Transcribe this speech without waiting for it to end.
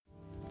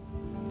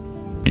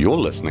You're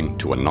listening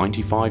to a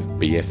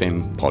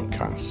 95BFM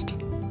podcast.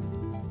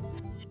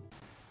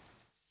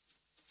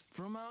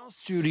 From our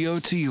studio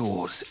to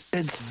yours,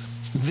 it's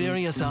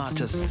Various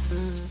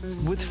Artists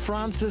with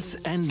Francis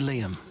and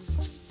Liam.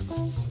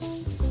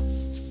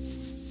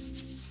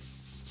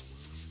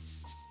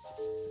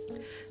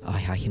 Ai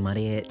hahi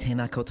mare,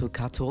 tēnā koutou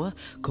katoa,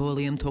 ko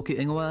Liam tōku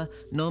ingoa,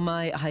 no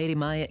mai haere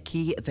mai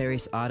ki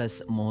Various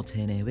Artists mō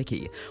tēnei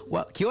wiki.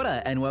 Well, kia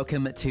ora and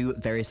welcome to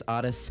Various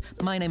Artists.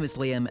 My name is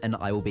Liam and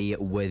I will be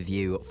with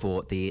you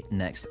for the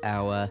next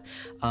hour.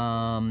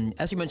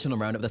 As you mentioned on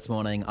Roundup this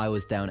morning, I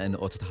was down in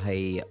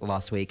Aotea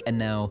last week and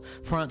now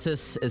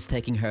Francis is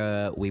taking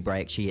her wee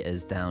break. She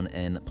is down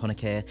in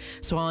Poneke.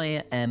 So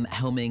I am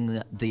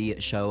helming the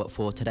show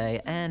for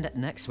today and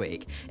next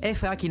week. E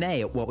whaaki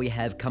nei, what we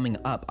have coming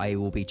up, I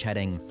will be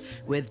chatting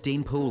with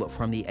Dean Poole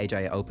from the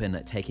AGI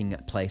Open taking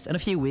place in a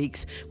few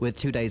weeks with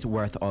 2 days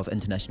worth of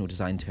international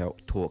design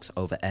talks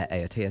over at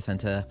Aotea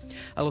Centre.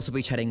 I'll also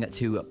be chatting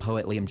to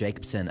poet Liam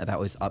Jacobsen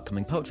about his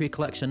upcoming poetry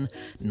collection,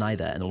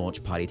 Neither, and the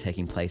launch party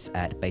taking place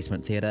at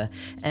Basement Theatre.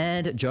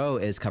 And Joe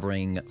is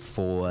covering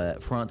for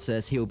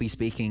Francis. He will be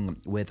speaking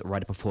with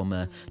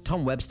writer-performer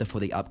Tom Webster for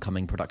the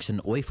upcoming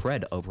production Oi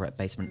Fred over at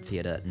Basement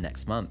Theatre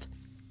next month.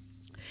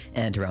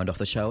 And to round off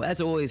the show, as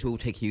always, we'll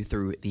take you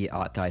through the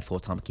art guide for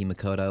Tamaki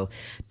Makaurau.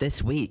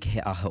 This week, He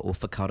Aha o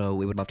Whakaaro,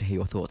 we would love to hear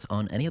your thoughts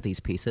on any of these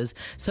pieces,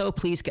 so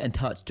please get in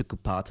touch. Tuku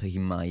pātahi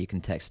mai. You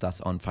can text us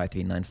on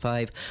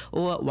 5395,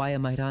 or whai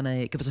mai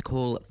rane, give us a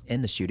call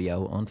in the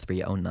studio on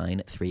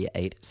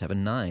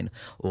 309-3879.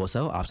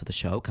 Also, after the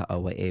show, ka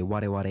aua e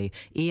wareware,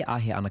 I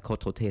ahe ana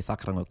koto te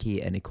whakarango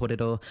ki e ni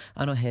kōrero,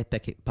 ano he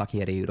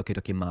pakiari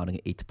roki maarunga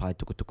I te pai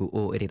tukutuku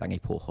o Irirangi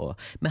Pōho,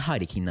 me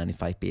haere ki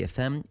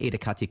 95BFM, I te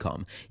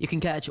kati.com. You can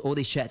catch all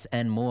these chats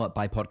and more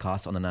by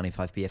podcast on the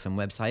 95BFM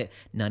website,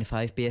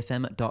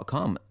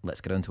 95BFM.com.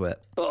 Let's get into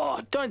it. Oh,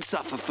 don't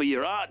suffer for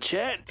your art,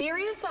 chat.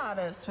 Various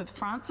Artists with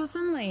Francis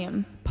and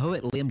Liam.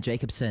 Poet Liam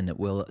Jacobsen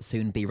will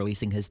soon be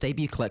releasing his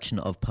debut collection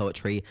of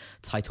poetry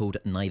titled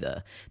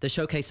Neither. This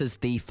showcases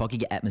the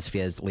foggy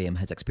atmospheres Liam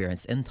has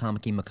experienced in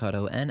Tamaki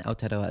Makaurau and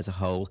Aotea as a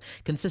whole,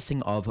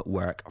 consisting of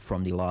work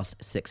from the last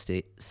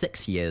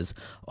 6 years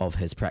of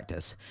his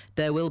practice.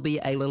 There will be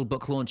a little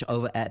book launch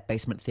over at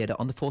Basement Theatre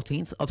on the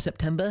 14th of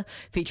September,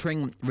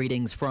 featuring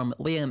readings from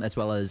Liam as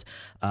well as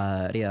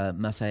Ria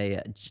Masai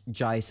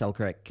Jai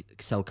Selkirk,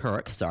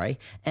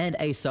 and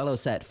a solo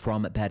set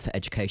from Bad for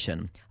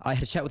Education. I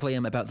had a chat with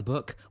Liam about the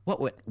book,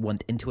 what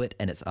went into it,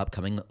 and its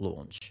upcoming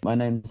launch. My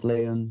name's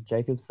Liam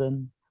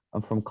Jacobsen.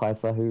 I'm from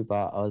Kaisahu,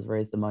 but I was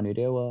raised in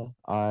Manurewa.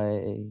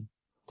 I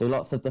do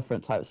lots of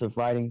different types of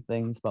writing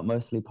things, but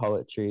mostly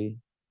poetry,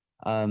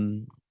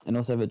 and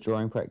also have a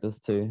drawing practice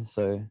too.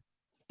 So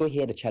we're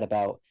here to chat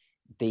about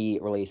the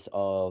release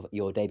of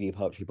your debut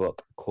poetry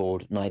book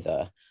called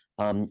Neither.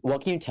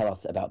 What can you tell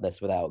us about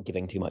this without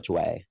giving too much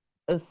away?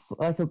 It's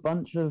like a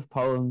bunch of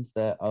poems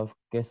that I've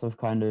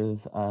kind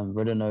of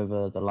written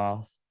over the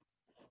last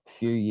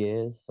few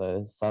years.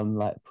 So some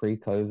like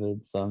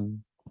pre-COVID,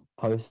 some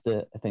post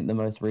it. I think the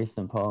most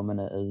recent poem in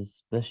it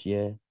is this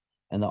year,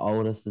 and the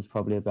oldest is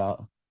probably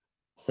about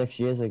 6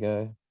 years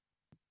ago.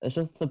 It's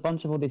just a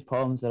bunch of all these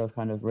poems that I've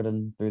kind of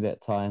written through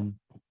that time,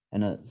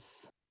 and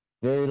it's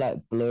very like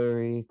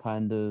blurry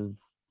kind of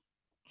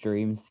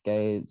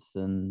dreamscapes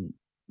and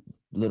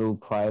little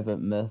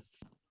private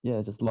myths.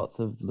 Yeah, just lots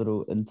of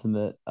little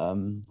intimate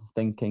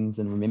thinkings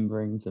and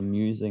rememberings and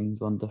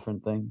musings on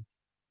different things.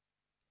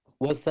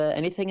 Was there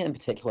anything in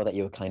particular that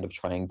you were kind of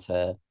trying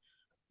to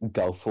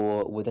go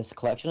for with this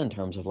collection in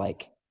terms of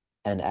like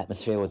an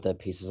atmosphere with the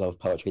pieces of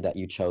poetry that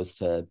you chose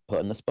to put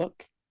in this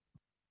book?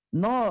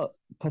 Not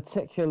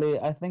particularly.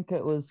 I think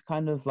it was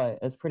kind of like,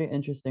 it's pretty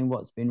interesting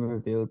what's been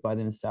revealed by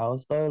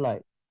themselves though,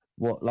 like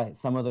what, like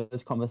some of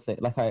those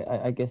conversations, like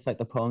I guess like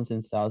the poems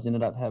themselves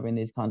ended up having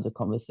these kinds of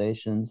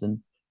conversations and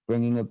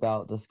bringing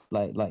about this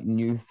like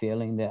new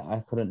feeling that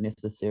I couldn't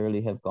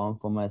necessarily have gone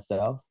for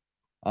myself.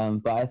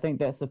 But I think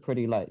that's a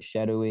pretty like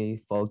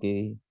shadowy,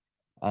 foggy,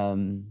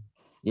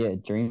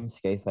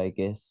 dreamscape, I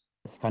guess.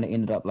 It's kind of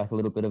ended up like a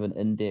little bit of an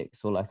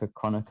index or like a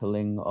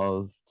chronicling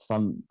of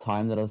some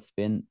time that I've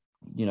spent,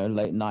 you know,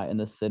 late night in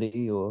the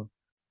city or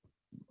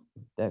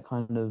that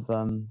kind of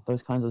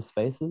those kinds of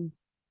spaces.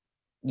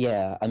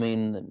 Yeah, I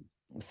mean,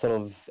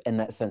 sort of in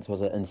that sense,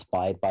 was it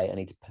inspired by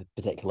any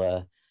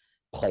particular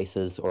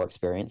places or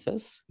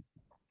experiences?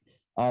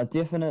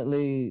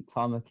 Definitely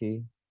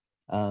Tamaki.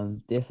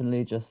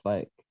 Definitely just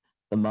like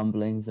the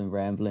mumblings and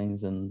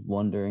ramblings and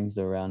wanderings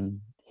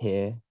around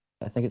here.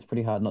 I think it's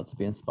pretty hard not to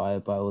be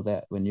inspired by all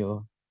that when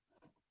you're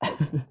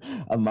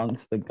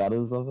amongst the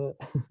gutters of it.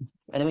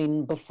 And I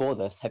mean, before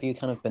this, have you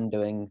kind of been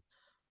doing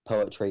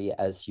poetry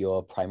as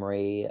your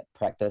primary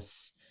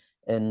practice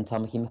in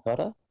Tamaki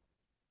Makaurau?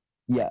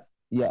 Yeah.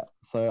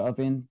 So I've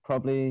been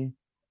probably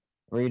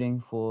reading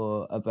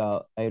for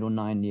about 8 or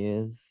 9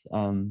 years,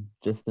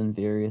 just in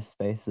various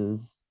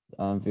spaces,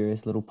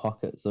 various little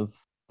pockets of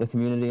the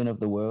community and of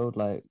the world,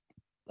 like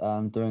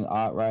doing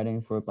art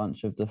writing for a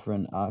bunch of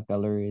different art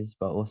galleries,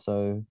 but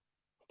also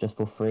just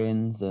for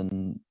friends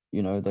and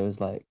those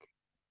like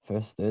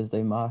first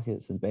Thursday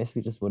markets, and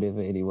basically just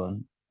whatever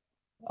anyone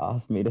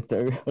asked me to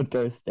do, I'd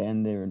go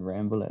stand there and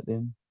ramble at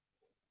them.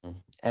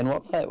 And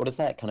what has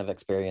that kind of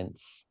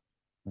experience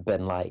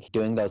been like,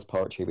 doing those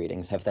poetry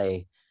readings? Have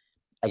they,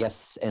 I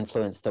guess,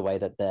 influenced the way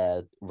that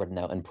they're written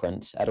out in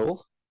print at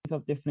all?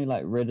 I've definitely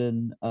like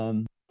written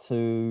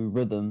to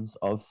rhythms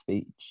of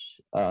speech,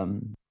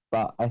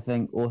 but I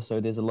think also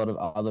there's a lot of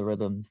other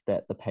rhythms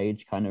that the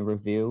page kind of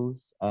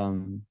reveals,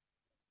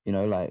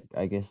 like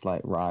I guess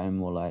like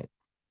rhyme or like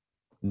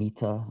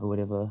meter or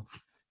whatever.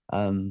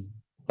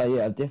 But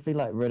yeah, I've definitely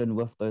like written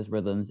with those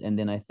rhythms, and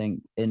then I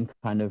think in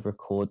kind of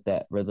record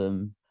that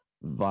rhythm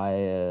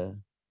via,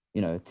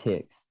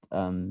 text.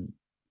 Some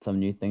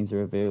new things are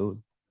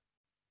revealed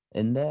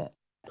in that.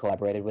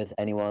 Collaborated with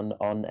anyone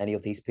on any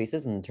of these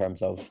pieces in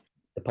terms of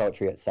the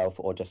poetry itself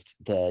or just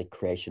the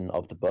creation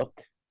of the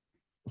book?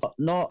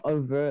 Not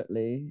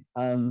overtly.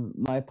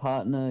 My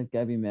partner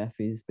Gabby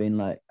Maffey's been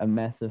like a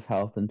massive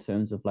help in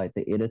terms of like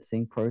the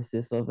editing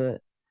process of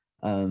it.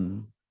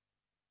 And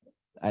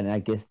I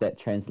guess that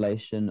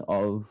translation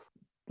of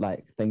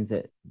like things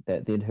that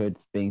they'd heard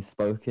being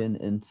spoken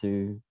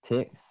into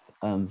text.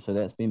 So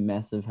that's been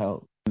massive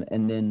help.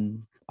 And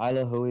then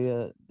Isla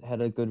Huia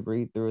had a good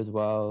read through as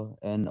well,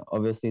 and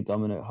obviously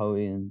Dominic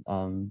Hoey and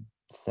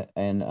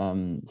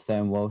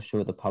Sam Walsh, who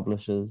are the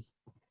publishers,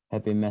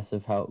 have been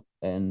massive help.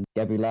 And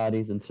Gabby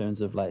Lardy's in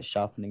terms of like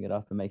sharpening it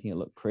up and making it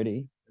look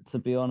pretty. To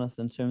be honest,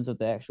 in terms of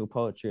the actual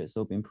poetry, it's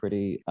all been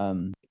pretty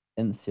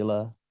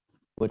insular,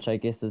 which I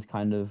guess is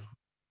kind of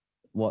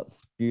what's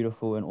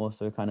beautiful and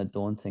also kind of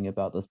daunting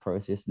about this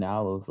process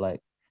now of like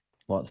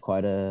what's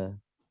quite a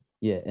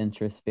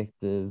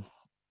introspective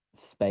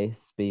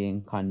space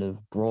being kind of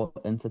brought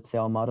into Te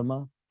Ao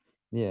Marama.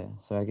 Yeah,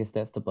 so I guess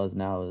that's the buzz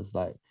now, is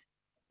like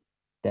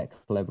that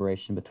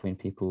collaboration between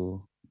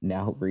people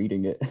now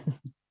reading it.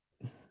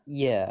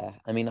 Yeah,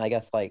 I mean, I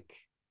guess like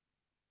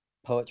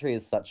poetry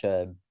is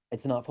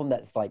it's an art form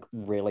that's like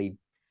really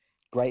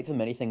great for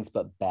many things,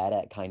 but bad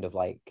at kind of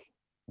like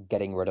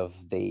getting rid of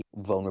the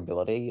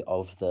vulnerability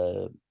of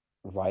the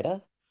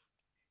writer.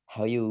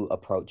 How are you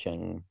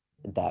approaching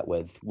that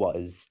with what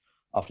is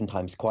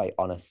oftentimes quite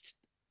honest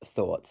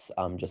thoughts,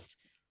 just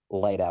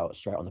laid out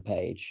straight on the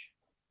page?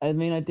 I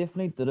mean, I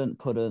definitely didn't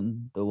put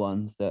in the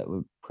ones that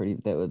were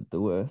the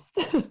worst.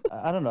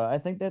 I don't know. I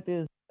think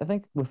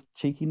with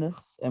cheekiness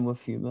and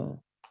with humor,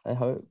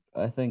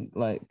 I think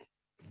like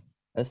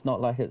it's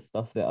not like it's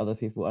stuff that other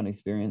people aren't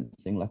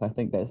experiencing. Like I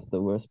think that's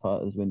the worst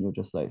part, is when you're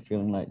just like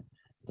feeling like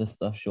this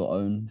stuff's your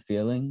own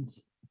feelings.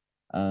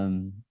 Yeah,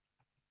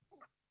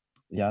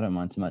 I don't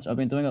mind too much. I've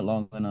been doing it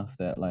long enough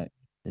that like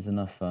there's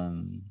enough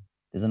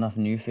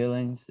new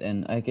feelings,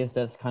 and I guess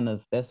that's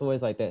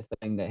always like that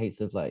thing that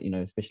heaps of like,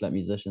 especially like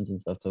musicians and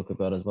stuff talk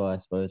about as well, I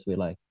suppose, where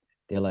like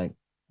they're like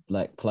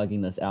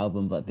plugging this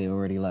album, but they're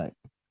already like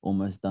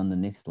almost done the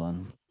next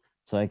one.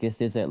 So I guess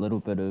there's that little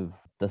bit of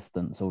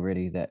distance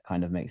already that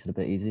kind of makes it a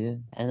bit easier.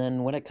 And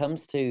then when it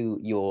comes to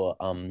your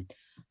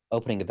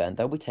opening event,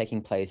 that'll be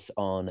taking place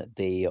on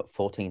the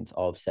 14th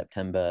of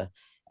September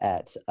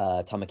at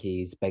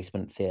Tamaki's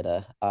Basement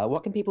Theatre.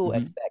 What can people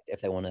expect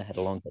if they want to head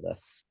along to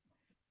this?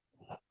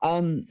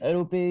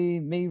 It'll be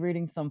me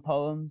reading some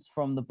poems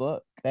from the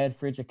book, Bad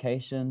for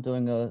Education,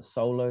 doing a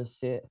solo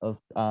set of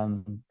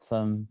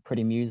some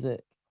pretty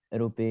music.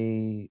 It'll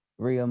be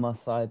Rio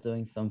Masai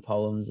doing some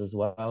poems as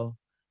well,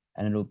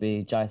 and it'll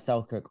be Jai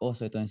Selkirk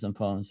also doing some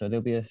poems. So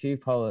there'll be a few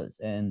poets,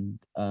 and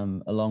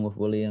along with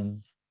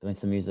William doing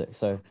some music.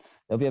 So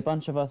there'll be a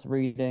bunch of us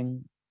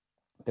reading.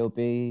 There'll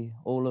be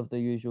all of the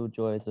usual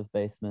joys of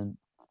Basement,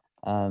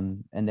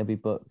 and there'll be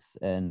books,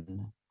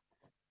 and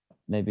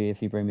maybe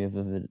if you bring me a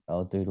Vivid,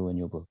 I'll doodle in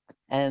your book.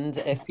 And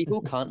if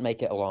people can't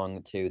make it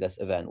along to this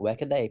event, where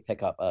can they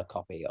pick up a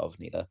copy of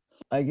Neither?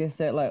 I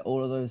guess at like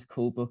all of those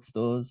cool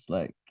bookstores,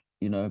 like,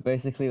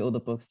 basically all the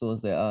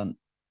bookstores that aren't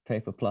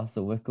Paper Plus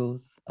or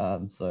Wickles.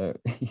 So,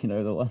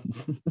 the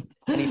ones.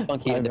 Any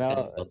funky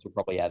independent ones will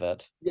probably have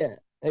it. Yeah,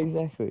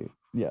 exactly.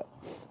 Yeah,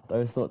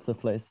 those sorts of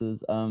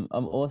places. I'll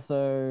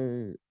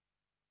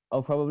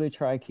probably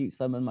try to keep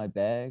some in my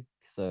bag.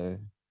 So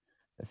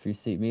if you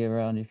see me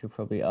around, you could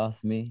probably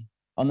ask me.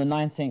 On the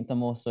 19th,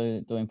 I'm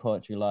also doing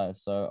Poetry Live,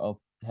 so I'll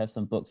have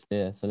some books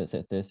there. So that's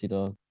at Thirsty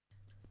Dog.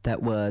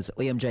 That was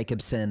Liam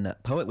Jacobsen,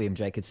 poet Liam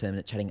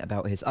Jacobsen, chatting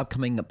about his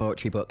upcoming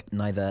poetry book,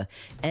 Neither,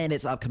 and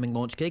its upcoming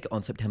launch gig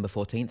on September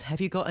 14th. Have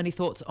you got any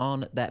thoughts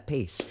on that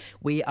piece?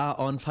 We are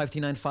on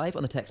 5395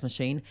 on the text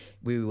machine.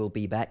 We will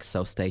be back,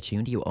 so stay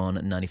tuned. You're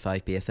on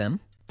 95 BFM.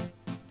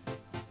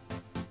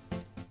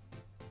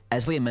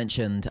 As Liam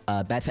mentioned,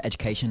 Bad for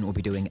Education will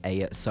be doing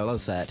a solo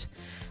set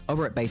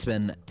over at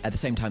Basement at the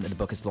same time that the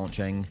book is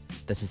launching.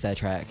 This is their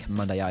track,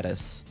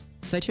 Mondayitis.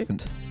 Stay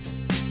tuned.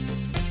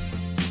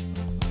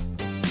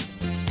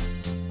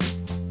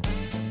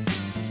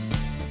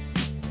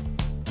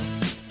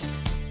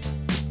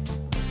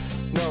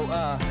 No,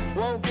 I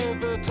won't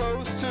give a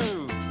toast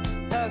to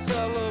past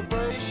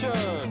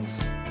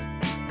celebrations,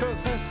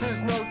 'cause this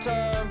is no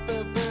time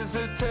for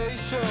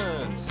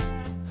visitations.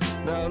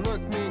 Now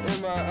look me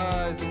in my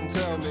eyes and don't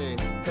tell me,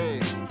 hey,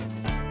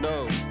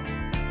 no,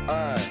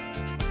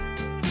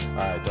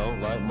 I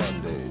don't like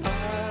Mondays. I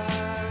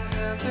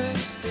have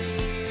this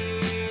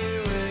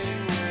feeling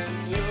when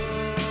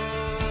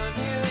you're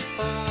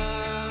nearby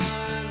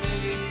me.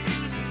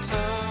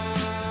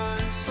 Time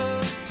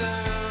slows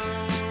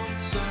down,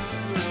 so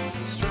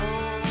don't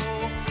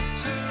stroll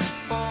too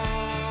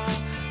far.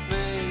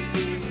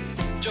 Maybe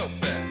jump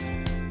back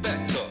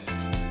talk.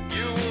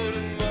 You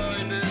wouldn't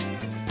mind it.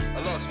 I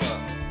lost my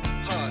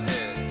heart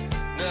and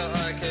now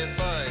I can't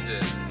find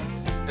it.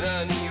 And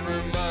I need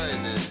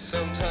reminding.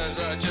 Sometimes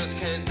I just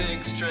can't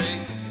think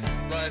straight.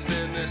 Life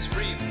in this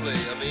replay,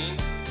 I mean,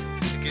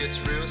 it gets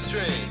real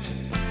strange.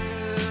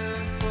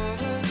 For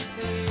the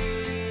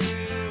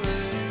feeling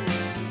when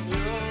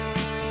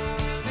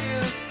you're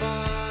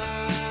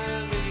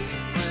nearby me,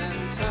 when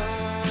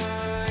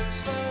time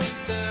slows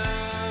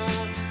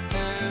down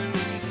and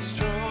we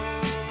stroll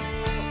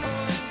on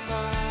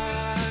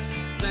by,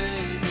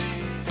 baby,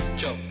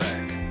 jump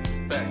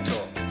back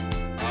talk.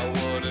 I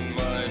wouldn't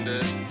mind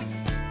it.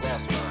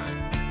 Lost my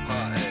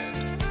heart and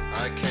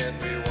I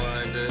can't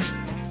rewind it.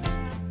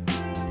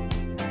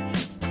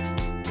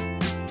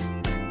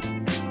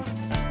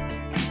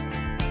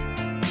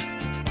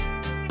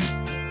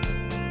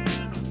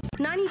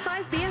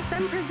 95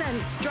 BFM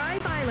presents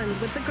Drive Island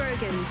with the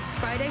Grogans,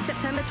 Friday,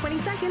 September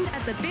 22nd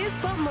at the Beer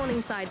Spot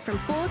Morningside from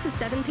 4 to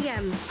 7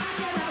 p.m.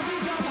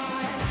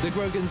 The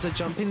Grogans are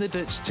jumping the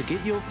ditch to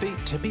get your feet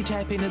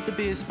tippy-tapping at the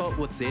beer spot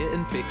with their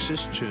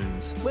infectious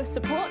tunes. With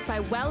support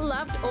by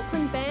well-loved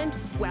Auckland band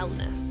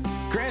Wellness.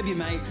 Grab your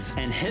mates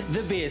and hit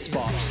the beer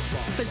spot.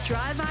 For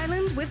Drive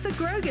Island with the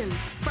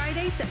Grogans,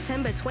 Friday,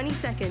 September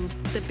 22nd,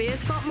 the Beer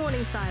Spot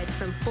Morningside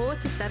from 4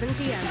 to 7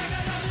 p.m.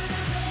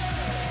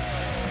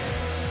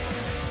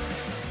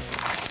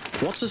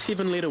 What's a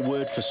 7-letter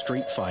word for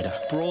Street Fighter?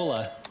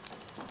 Brawler.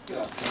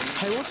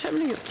 Hey, what's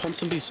happening at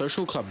Ponsonby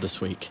Social Club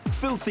this week?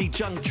 Filthy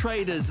Junk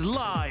Traders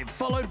live,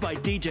 followed by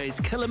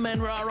DJs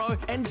Kilimanjaro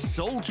and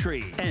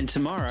Sultry. And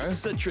tomorrow,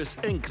 Citrus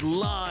Inc.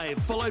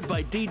 live, followed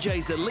by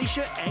DJs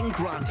Alicia and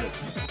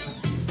Grantis.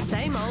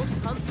 Same old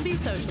Ponsonby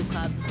Social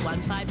Club,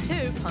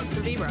 152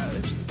 Ponsonby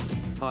Road.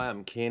 Hi,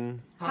 I'm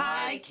Ken.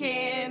 Hi,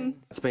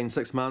 Ken. It's been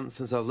 6 months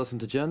since I've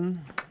listened to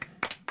Gin.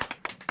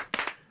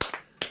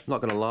 Not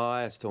gonna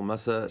lie, I still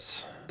miss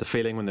it. The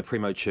feeling when the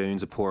primo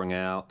tunes are pouring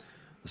out,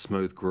 the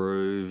smooth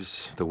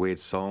grooves, the weird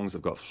songs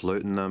have got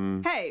flute in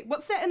them. Hey,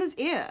 what's that in his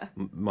ear?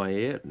 My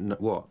ear?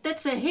 What?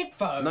 that's a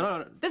headphone.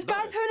 No. This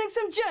guy's hooning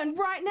some gin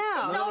right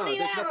now. No,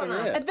 there's nothing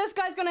there. If this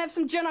guy's gonna have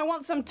some gin, I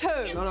want some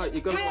too. No, you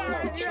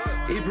gotta.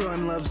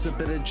 Everyone loves a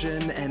bit of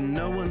gin, and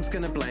no one's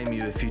going to blame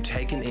you if you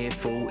take an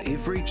earful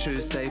every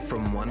Tuesday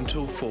from 1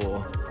 till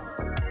 4.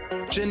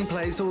 Gin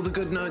plays all the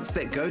good notes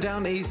that go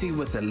down easy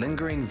with a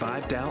lingering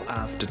vibed out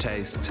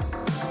aftertaste.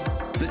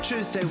 The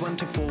Tuesday 1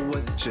 to 4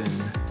 with Gin,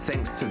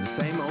 thanks to the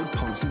same old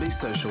Ponsonby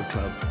Social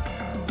Club.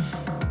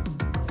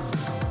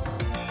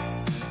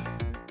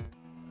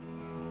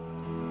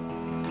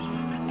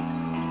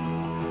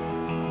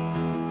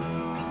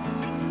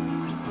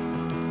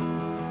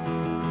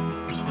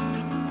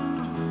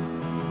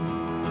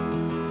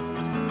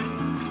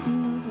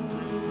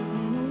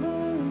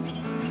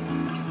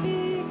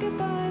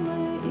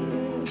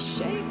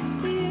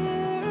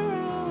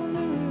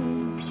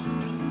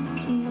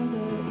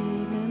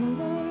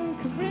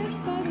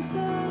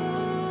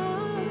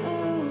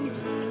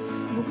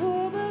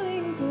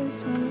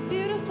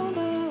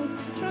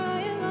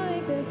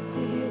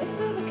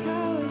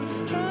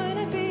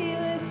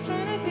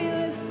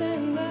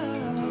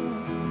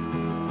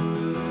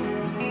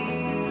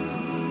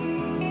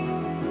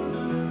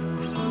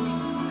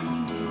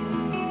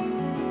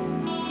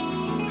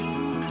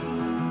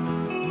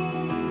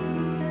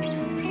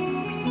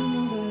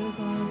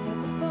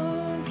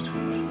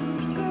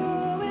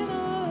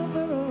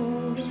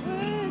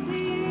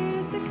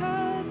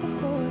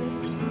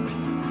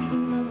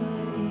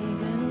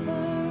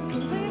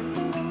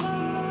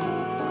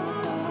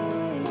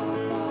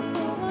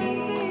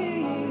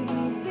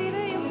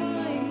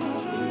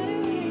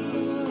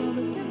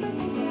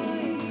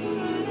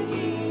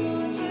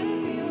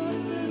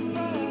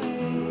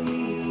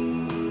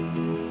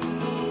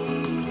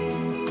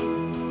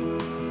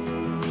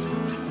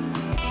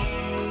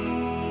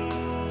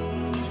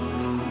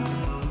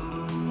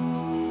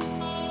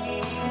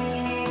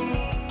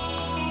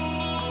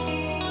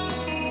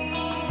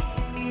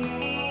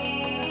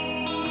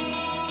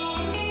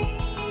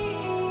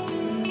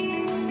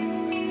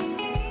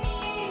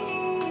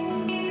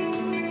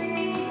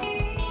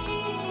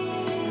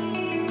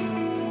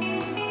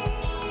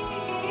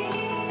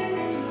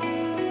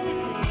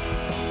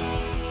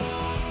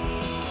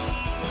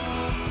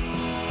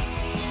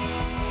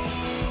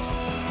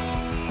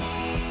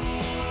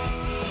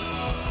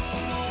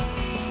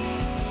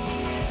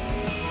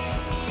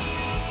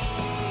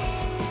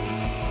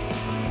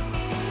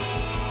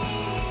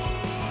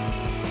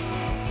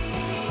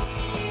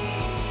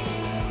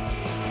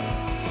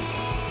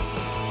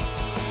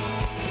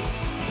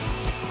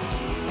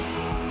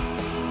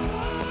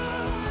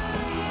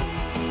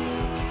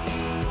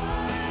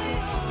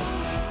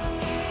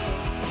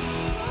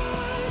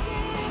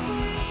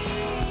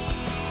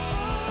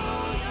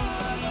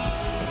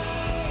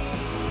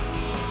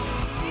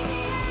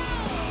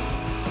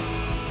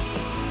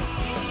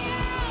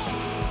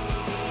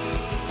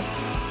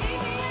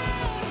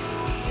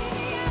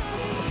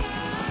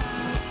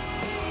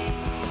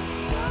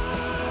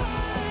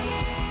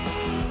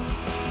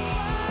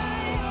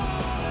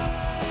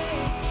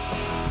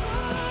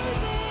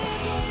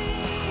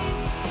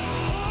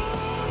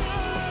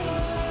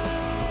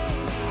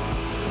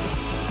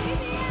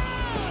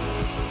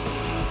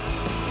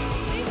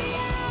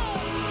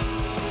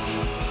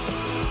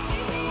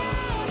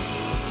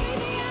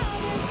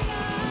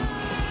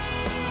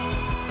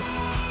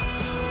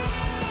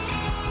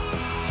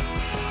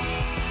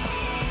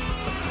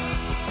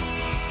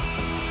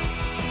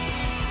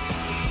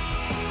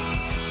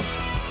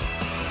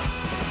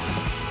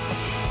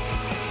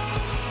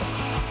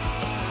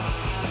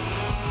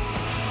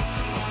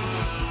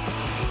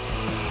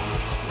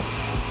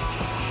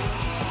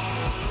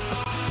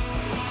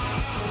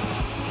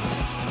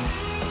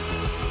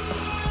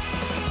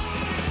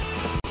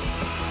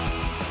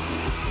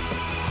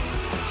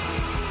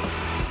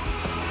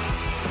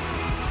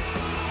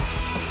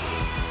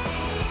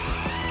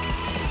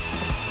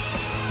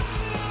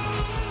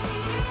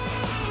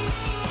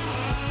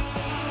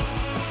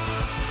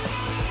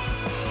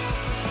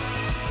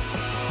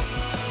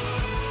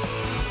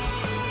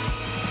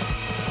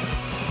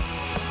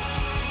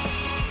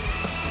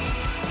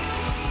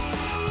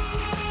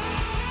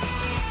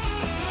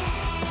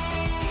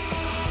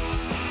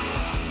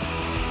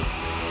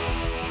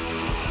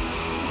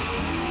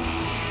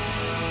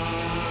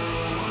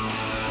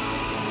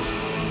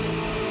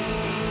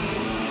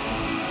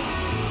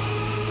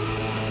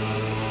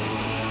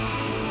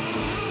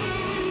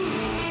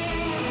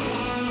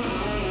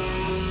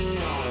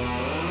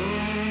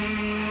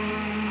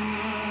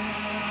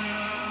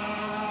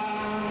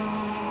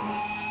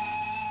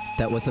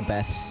 That was the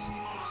Beths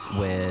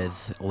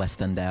with Less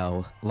Than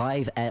Dow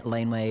live at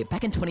Laneway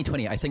back in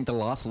 2020. I think the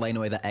last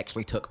Laneway that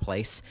actually took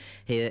place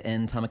here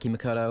in Tamaki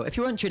Makaurau. If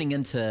you weren't tuning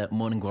into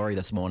Morning Glory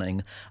this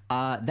morning,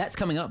 that's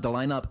coming up. The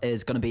lineup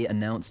is going to be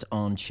announced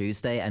on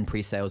Tuesday, and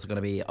pre-sales are going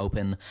to be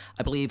open,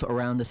 I believe,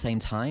 around the same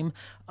time.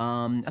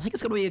 I think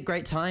it's going to be a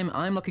great time.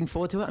 I'm looking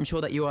forward to it. I'm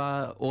sure that you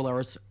all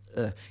are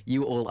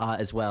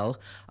as well.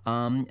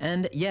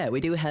 And yeah,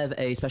 we do have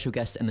a special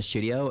guest in the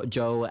studio.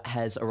 Joe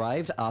has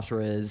arrived after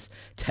his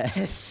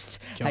test.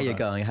 How you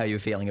going? How are you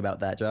feeling about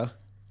that, Joe?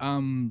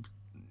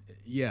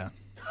 Yeah.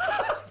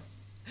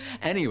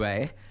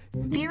 Anyway.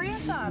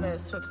 Various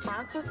artists with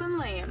Francis and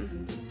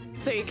Liam.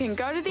 So you can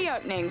go to the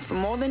opening for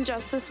more than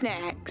just the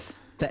snacks.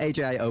 The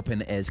AGI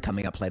Open is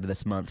coming up later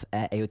this month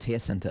at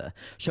Aotea Centre,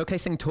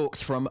 showcasing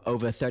talks from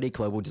over 30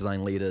 global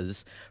design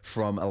leaders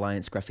from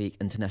Alliance Graphique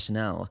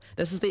Internationale.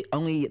 This is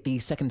only the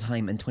second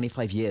time in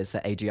 25 years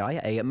that AGI,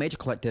 a major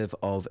collective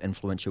of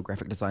influential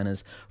graphic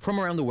designers from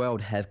around the world,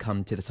 have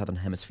come to the Southern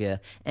Hemisphere,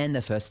 and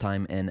their first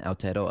time in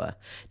Aotea.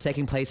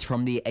 Taking place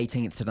from the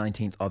 18th to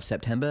 19th of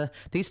September,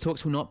 these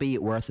talks will not be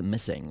worth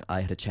missing.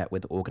 I had a chat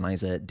with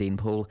organiser Dean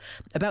Poole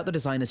about the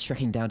designers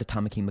trekking down to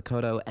Tamaki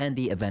Makaurau and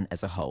the event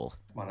as a whole.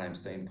 My name's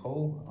Dean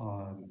Poole.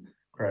 I'm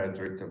creative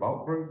director of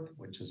Alt Group,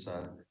 which is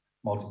a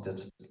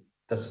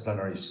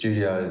multidisciplinary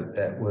studio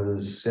that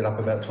was set up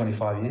about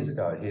 25 years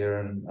ago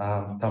here in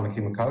Tamaki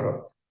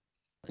Makaurau.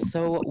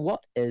 So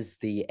what is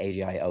the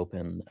AGI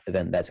Open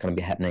event that's going to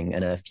be happening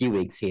in a few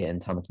weeks here in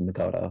Tamaki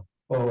Makaurau?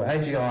 Well,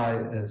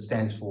 AGI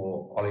stands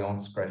for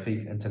Alliance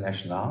Graphique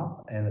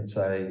Internationale, and it's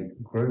a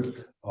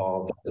group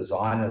of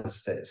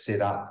designers that set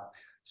up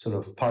sort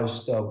of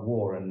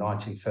post-war in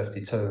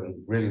 1952, and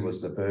really was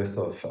the birth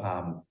of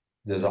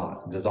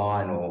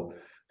design or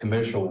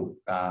commercial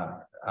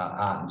art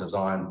and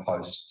design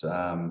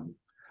post-war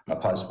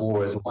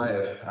as a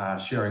way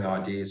of sharing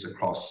ideas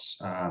across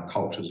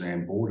cultures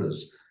and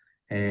borders.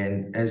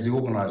 And as the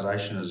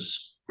organisation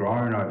has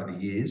grown over the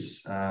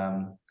years,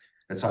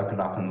 it's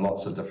opened up in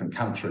lots of different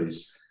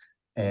countries.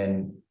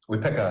 And we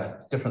pick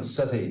a different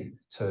city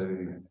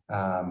to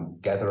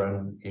gather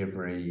in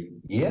every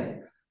year.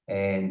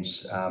 And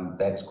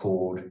that's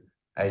called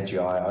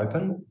AGI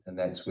Open, and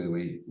that's where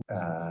we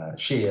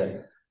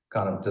share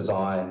kind of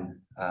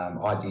design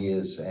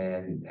ideas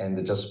and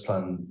the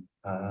discipline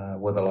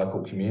with the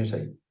local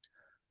community.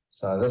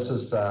 So this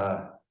is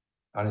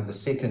only the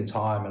second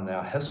time in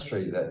our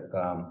history that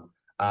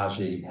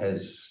AGI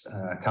has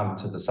come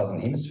to the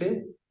Southern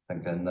Hemisphere. I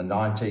think in the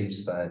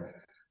 90s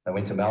they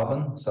went to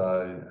Melbourne,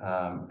 so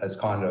it's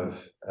kind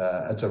of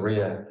it's a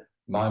rare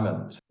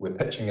moment. We're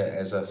pitching it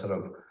as a sort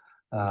of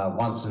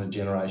once in a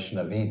generation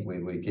event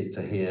where we get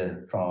to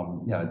hear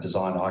from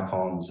design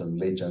icons and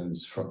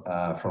legends from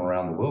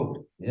around the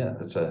world. Yeah,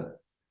 it's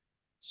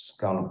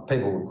kind of,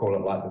 people would call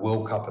it like the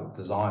World Cup of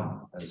design.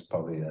 Is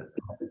probably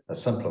a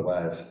simpler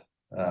way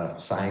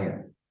of saying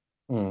it.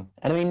 And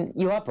I mean,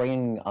 you are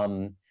bringing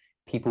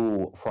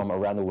people from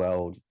around the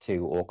world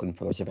to Auckland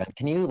for this event.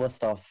 Can you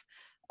list off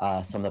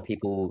some of the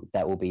people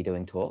that will be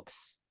doing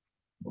talks?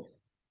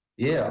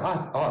 Yeah,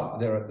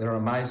 they're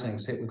amazing.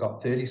 We've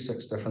got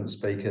 36 different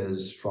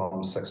speakers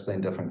from 16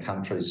 different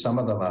countries. Some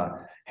of them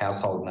are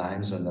household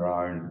names in their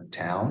own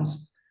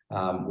towns.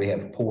 We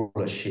have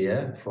Paula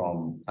Scher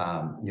from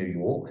New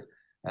York.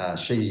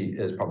 She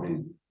is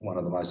probably one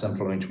of the most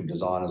influential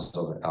designers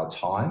of our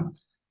time.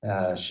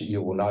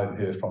 You will know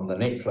her from the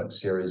Netflix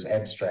series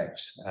Abstract.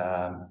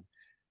 And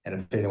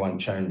if anyone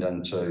tuned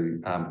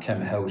into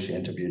Kim Hill, she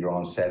interviewed her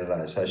on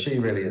Saturday. So she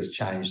really has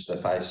changed the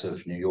face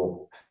of New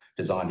York.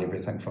 Designed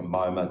everything from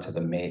MoMA to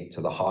the Met to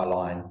the High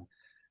Line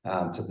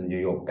to the New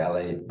York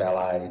Ballet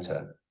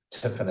to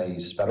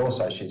Tiffany's, but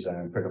also she's an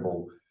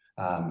incredible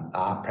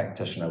art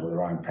practitioner with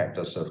her own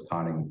practice of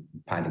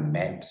painting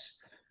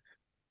maps.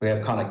 We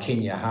have kind of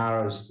Kenya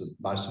Hara's the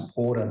most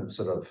important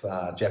sort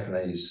of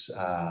Japanese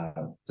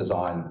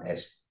design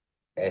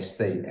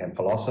aesthete and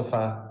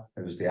philosopher,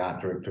 who was the art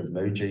director of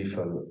Muji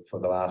for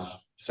the last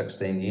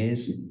 16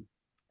 years.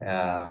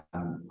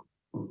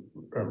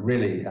 A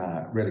really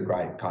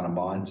great kind of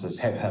mind. To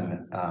have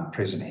him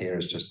present here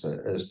is just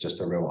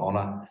a real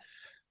honour.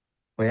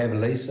 We have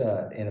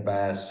Lisa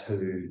Enabas,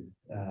 who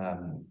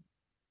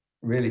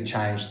really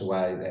changed the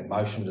way that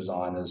motion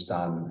design is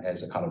done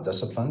as a kind of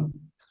discipline.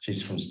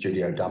 She's from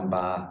Studio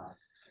Dunbar.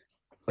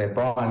 We have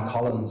Brian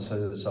Collins,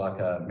 who's like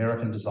an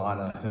American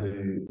designer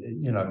who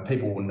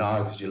people will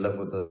know because you live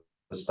with the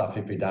stuff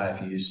every day.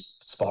 If you use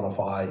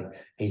Spotify,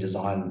 he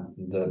designed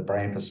the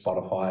brand for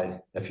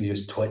Spotify. If you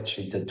use Twitch,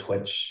 he did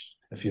Twitch.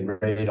 If you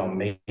read on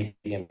Medium,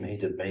 he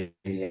did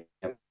Medium.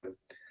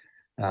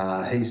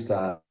 He's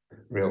the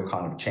real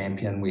kind of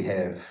champion. We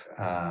have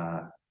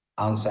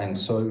Aung San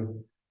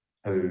Suu,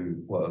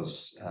 who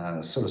was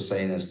sort of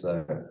seen as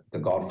the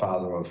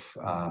godfather of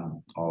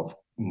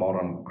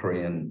modern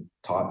Korean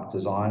type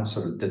design,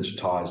 sort of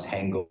digitized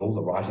Hangul,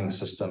 the writing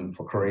system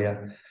for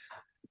Korea.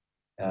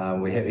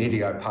 We have Eddie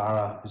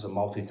Opara, who's a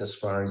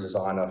multidisciplinary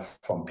designer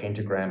from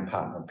Pentagram,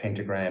 partner of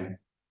Pentagram.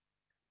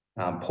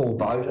 Paul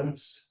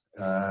Bowdens,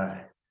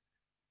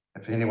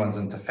 if anyone's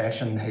into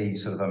fashion, he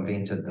sort of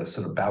invented the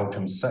sort of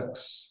Belgium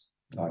Six,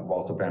 like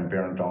Walter van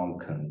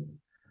Beirendonck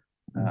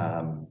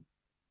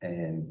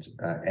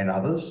and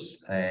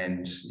others,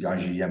 and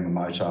Yohji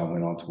Yamamoto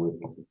went on to work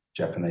with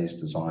Japanese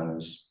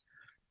designers.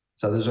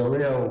 So there's a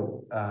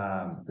real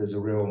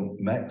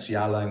mix.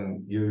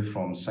 Yaling Yu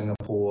from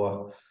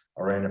Singapore,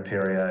 Irina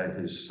Perrier,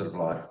 who's sort of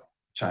like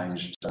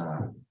changed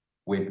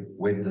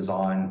web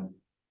design,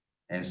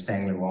 and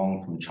Stanley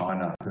Wong from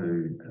China,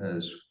 who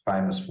is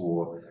famous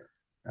for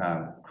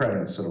creating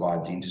this sort of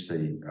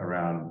identity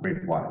around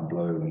red, white, and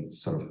blue, and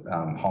sort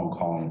of Hong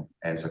Kong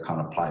as a kind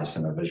of place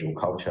in a visual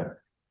culture.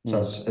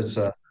 So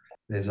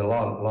there's a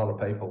lot of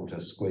people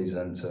to squeeze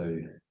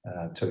into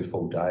 2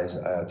 full days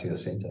at Aotea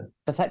Centre.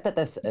 The fact that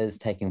this is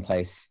taking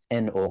place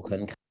in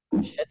Auckland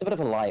sheds a bit of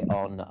a light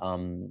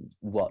on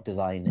what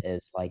design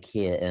is like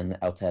here in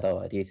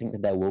Aotearoa. Do you think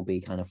that there will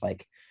be kind of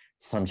like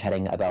some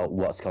chatting about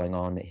what's going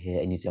on here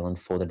in New Zealand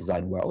for the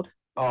design world?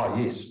 Oh,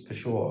 yes, for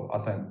sure. I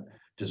think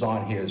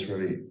design here is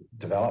really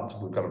developed.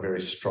 We've got a very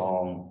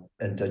strong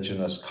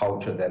Indigenous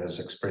culture that is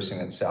expressing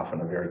itself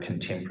in a very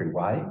contemporary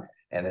way,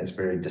 and it's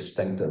very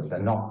distinctive,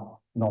 and not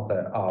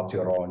that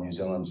Aotearoa, New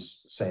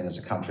Zealand's seen as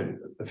a country,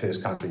 the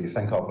first country you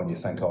think of when you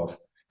think of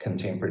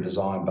contemporary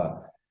design,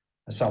 but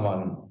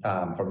someone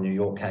from New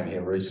York came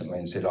here recently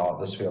and said, oh,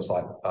 this feels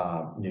like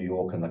New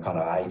York in the kind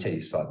of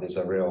 80s. Like there's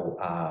a real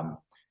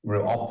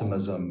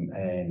optimism,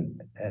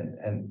 and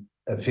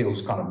it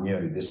feels kind of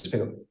new. This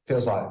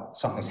feels like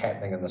something's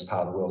happening in this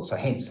part of the world. So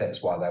hence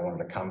that's why they wanted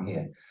to come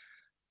here.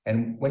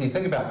 And when you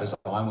think about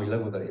design, we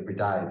live with it every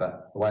day,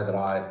 but the way that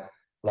I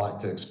like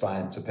to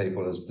explain it to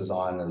people is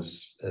design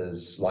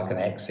is like an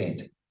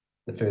accent.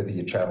 The further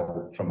you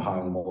travel from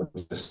home, the more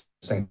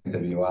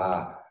distinctive you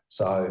are.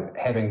 So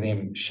having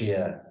them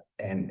share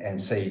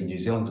and see New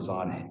Zealand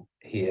design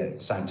here at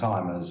the same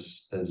time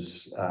is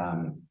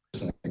an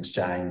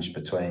exchange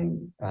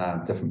between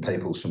different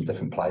peoples from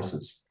different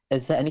places.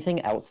 Is there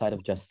anything outside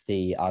of just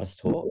the artist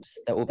talks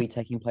that will be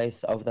taking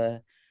place over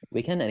the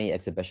weekend? Any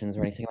exhibitions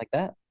or anything like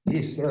that?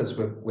 Yes, there is.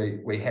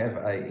 We have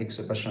an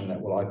exhibition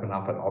that will open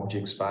up at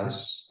Object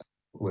Space,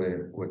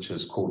 which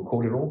is called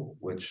Kōrero,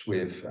 which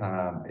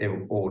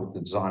all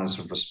the designers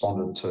have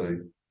responded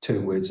to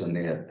 2 words in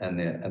their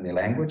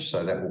language.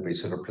 So that will be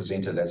sort of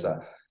presented as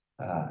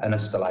an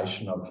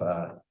installation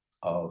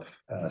of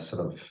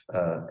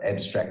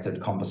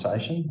abstracted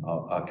conversation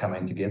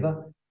coming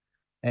together,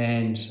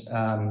 and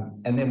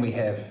then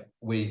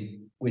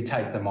we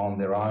take them on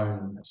their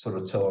own sort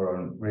of tour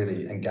and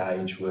really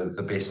engage with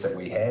the best that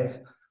we have.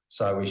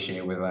 So we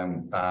share with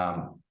them,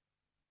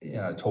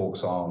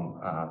 talks on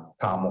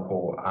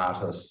tāmoko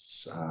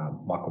artists,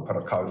 Michael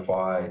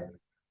Parakowhai.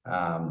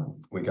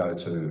 We go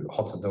to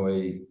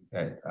Hotanui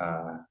at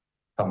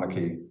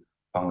Tamaki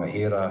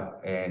Pangahira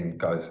and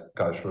go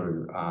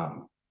through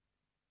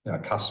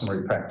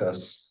customary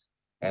practice,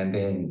 and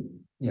then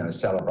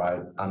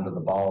celebrate under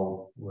the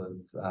bowl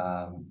with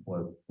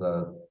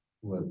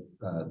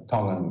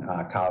Tongan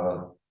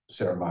kava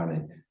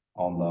ceremony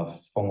on the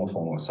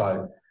whonga.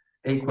 So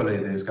equally,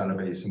 there's going to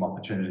be some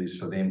opportunities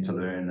for them to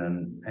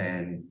learn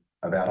and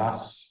about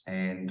us,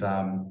 and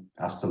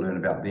us to learn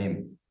about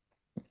them.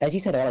 As you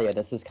said earlier,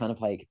 this is kind of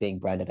like being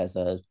branded as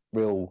a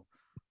real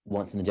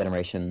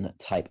once-in-a-generation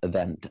type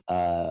event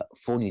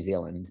for New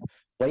Zealand.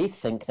 Why do you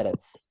think that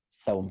it's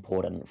so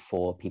important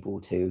for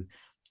people to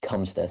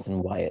come to this,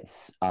 and why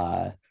it's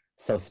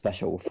so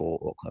special for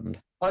Auckland?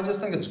 I just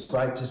think it's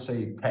great to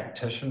see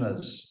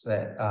practitioners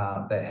that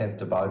have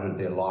devoted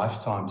their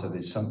lifetime to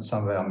this. Some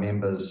of our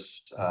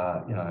members,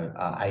 are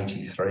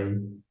 83.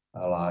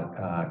 Like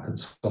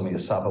Kutsumi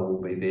Asaba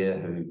will be there,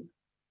 who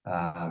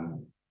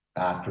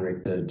art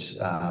directed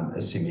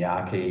Issey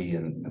Miyake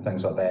and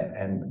things like that.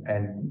 And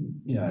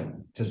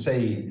to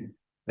see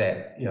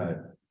that,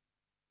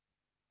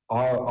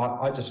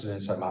 I just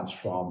learned so much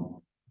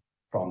from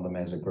them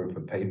as a group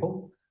of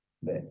people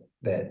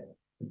that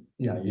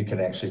you can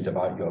actually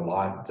devote your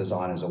life.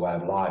 Design as a way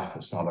of life.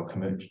 It's not a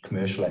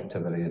commercial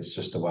activity. It's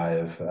just a way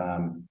of.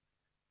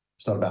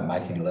 It's not about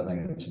making a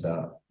living. It's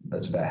about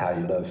how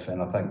you live.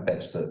 And I think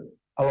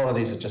a lot of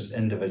these are just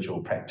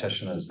individual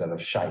practitioners that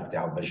have shaped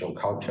our visual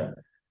culture.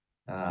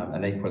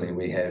 And equally,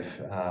 we have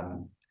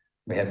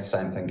the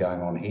same thing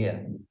going on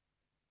here.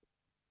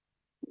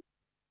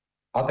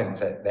 I think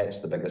that's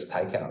the biggest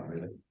takeout,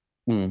 really.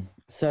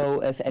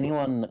 So if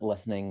anyone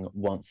listening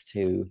wants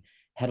to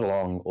head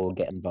along or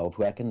get involved,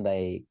 where can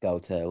they go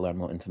to learn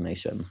more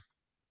information?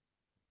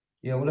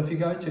 Yeah, well, if you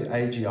go to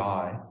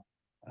AGI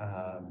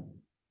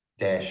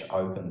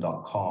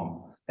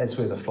open.com, that's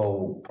where the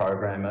full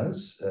program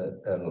is.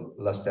 It'll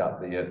list out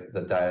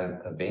the day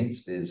of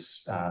events.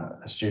 There's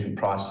a student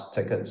price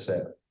tickets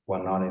at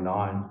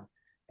 $199,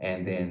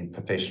 and then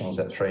professionals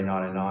at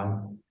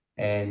 $399.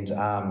 And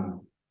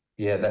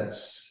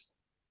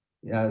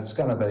it's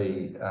going to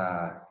be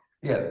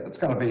it's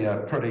going to be a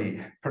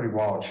pretty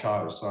wild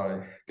show.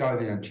 So go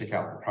there and check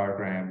out the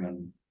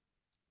program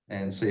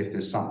and see if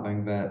there's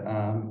something that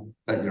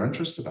you're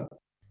interested in.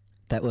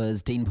 That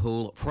was Dean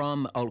Poole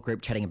from Alt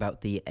Group chatting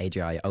about the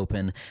AGI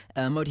Open,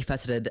 a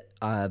multifaceted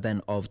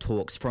event of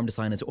talks from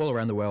designers all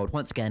around the world,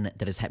 once again,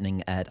 that is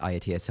happening at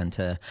Aotea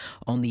Centre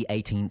on the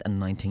 18th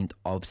and 19th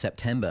of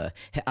September.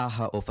 He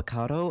aha o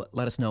whakaaro,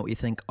 let us know what you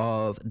think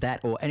of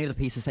that or any of the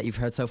pieces that you've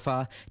heard so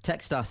far.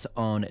 Text us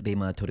on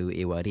Rima Toru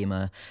Iwa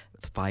Rima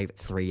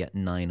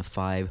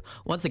 5395.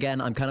 Once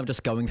again, I'm kind of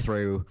just going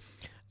through,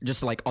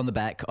 just like on the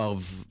back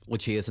of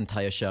Lucia's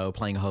entire show,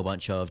 playing a whole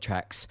bunch of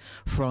tracks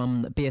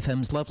from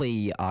BFM's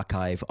lovely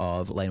archive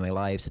of Laneway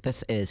Lives.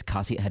 This is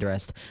Car Seat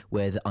Headrest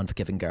with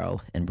Unforgiving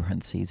Girl, in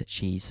parentheses,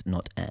 She's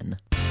Not N.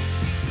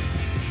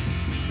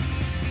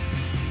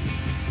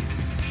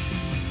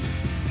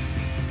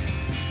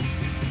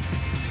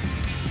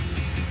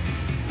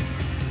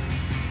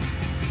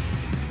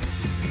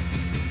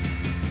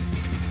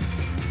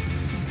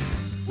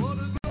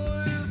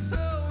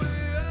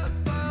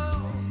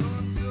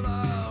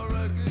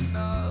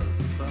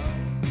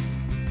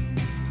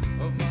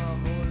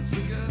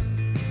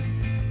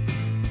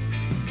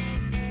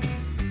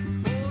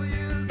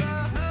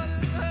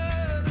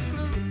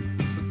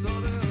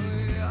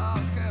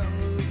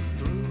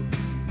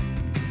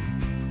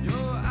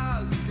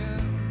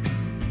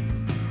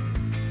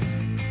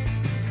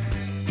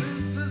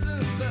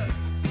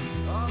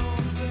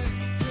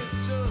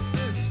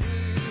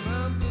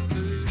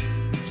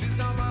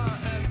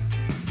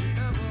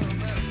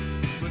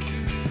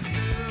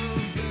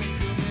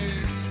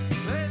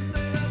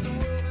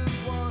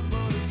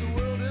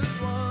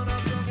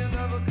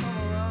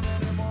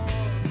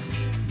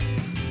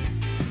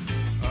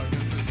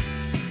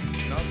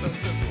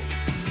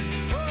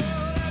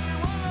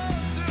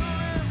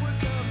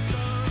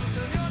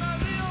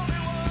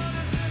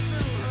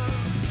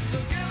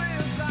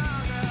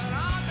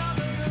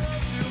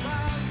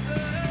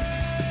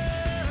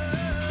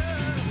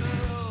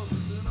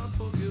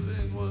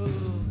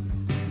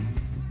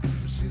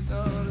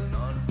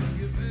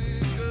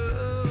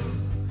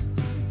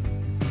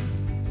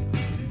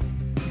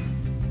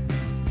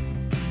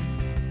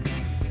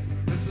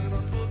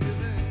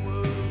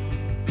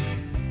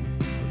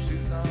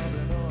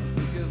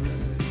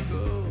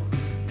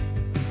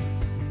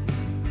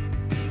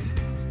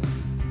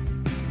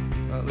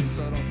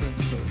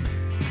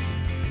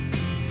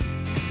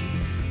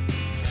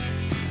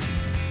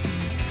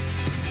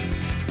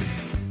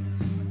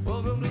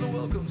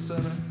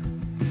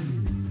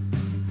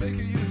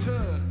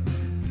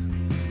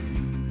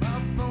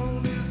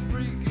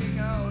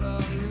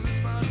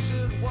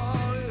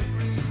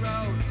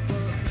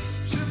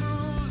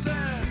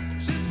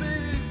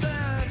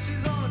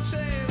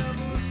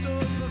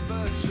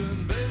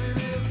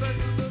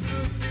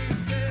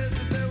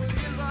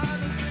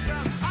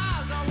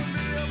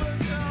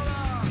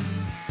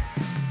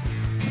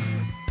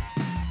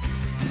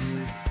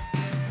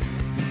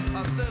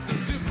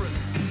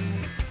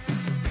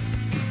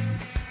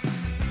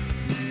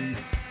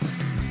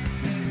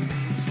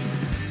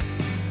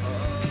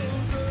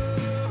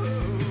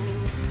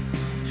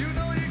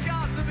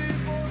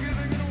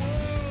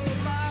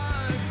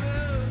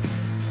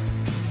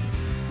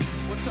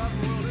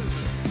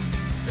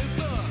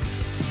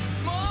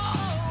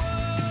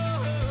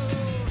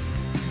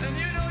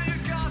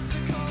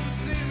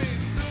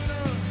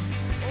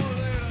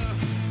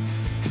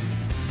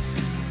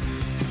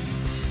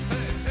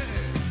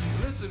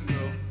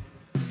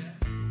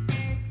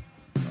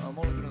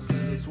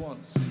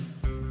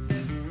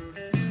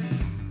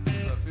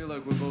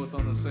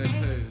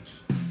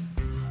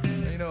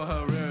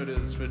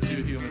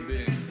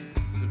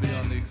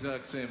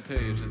 Exact same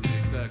page at the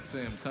exact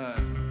same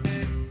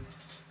time.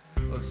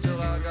 But still,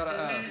 I gotta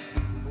ask,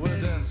 we're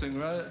dancing,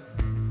 right?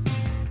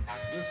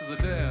 This is a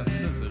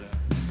dance, isn't it?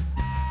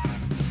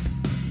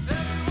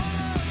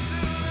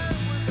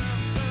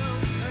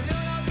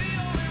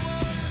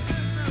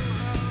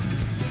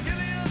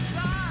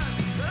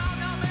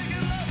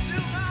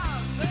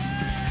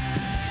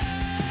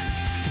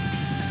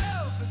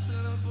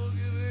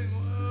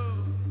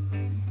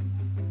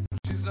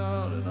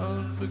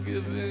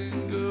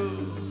 Unforgiving girl.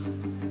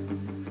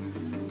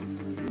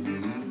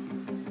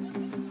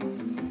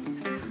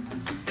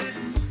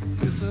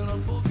 It's an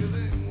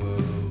unforgiving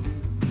world.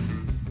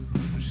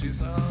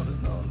 She's not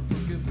an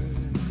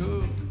unforgiving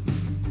girl.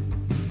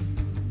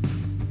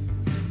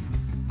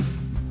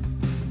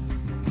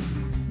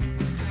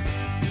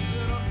 It's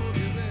an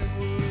unforgiving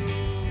world,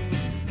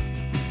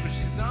 but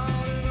she's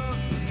not an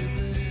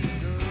unforgiving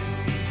girl.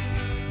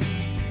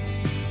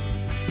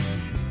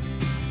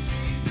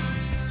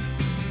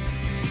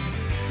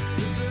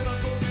 It's an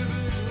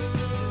unforgiving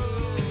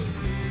world,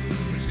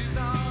 but she's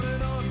not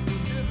an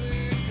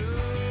unforgiving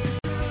girl.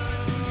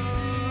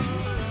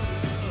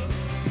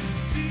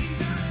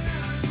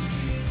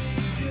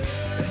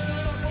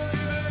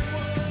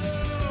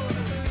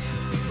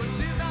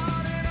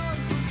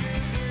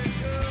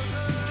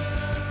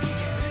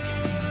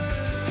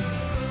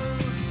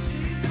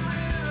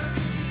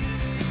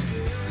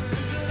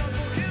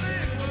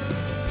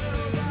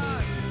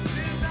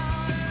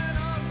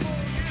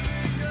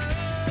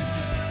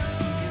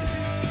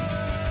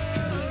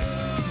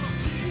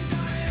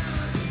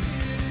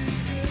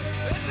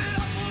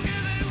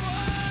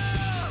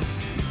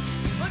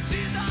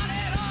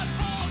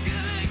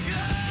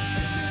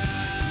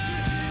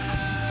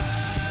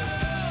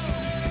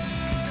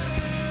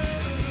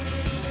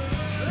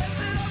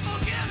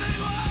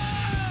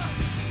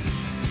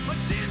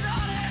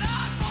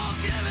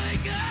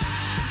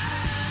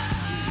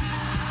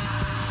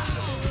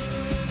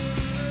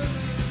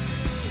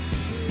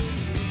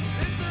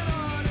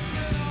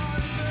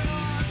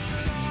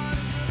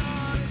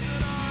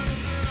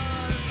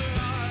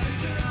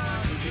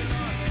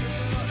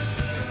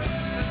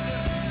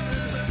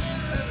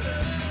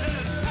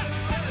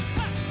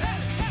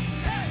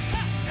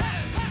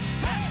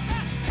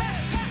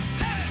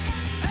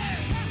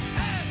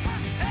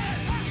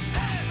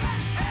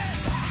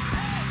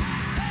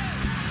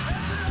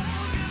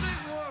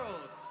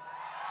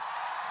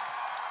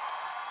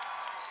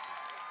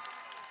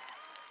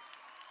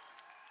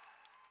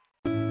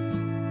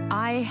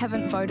 I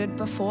haven't voted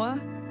before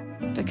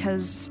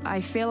because I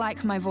feel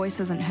like my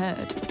voice isn't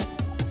heard.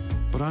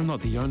 But I'm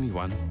not the only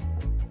one.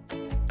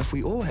 If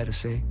we all had a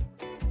say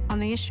on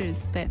the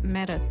issues that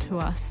matter to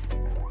us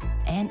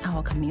and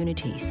our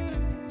communities,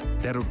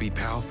 that would be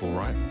powerful,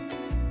 right?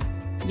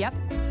 Yep.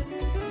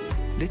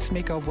 Let's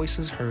make our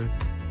voices heard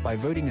by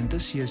voting in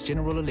this year's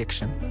general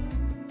election.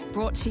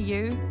 Brought to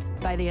you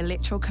by the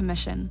Electoral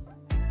Commission.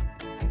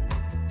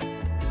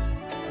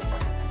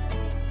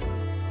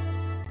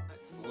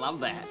 Love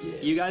that. Yeah.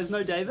 You guys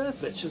know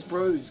Davis? Bitches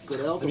Brews,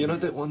 good album. You know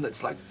that one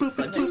that's like boop,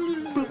 boop,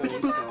 boop, boop,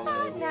 boop, boop.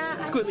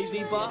 Squiddly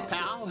bebop,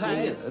 pow,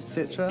 hey,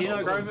 etc. Do you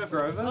know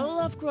Grover? I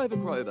love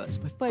Grover.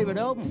 It's my favourite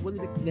album. What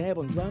do they have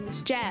on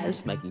drums?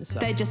 Jazz.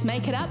 They just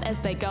make it up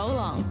as they go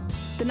along.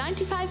 The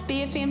 95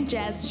 BFM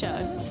Jazz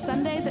Show.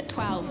 Sundays at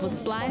 12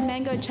 with Blind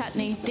Mango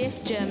Chutney,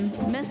 Def Jim,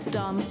 Miss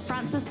Dom,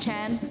 Francis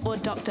Chan or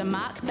Dr.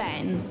 Mark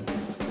Baines.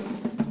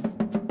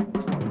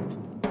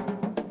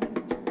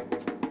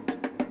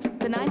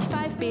 The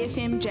 95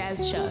 BFM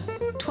Jazz Show.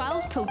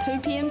 12 till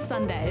 2 p.m.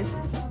 Sundays.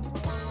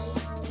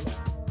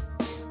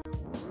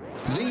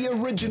 The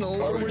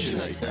original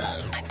originator.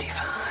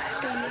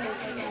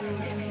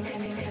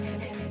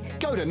 95.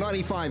 Go to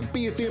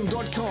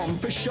 95bfm.com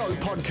for show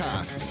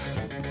podcasts.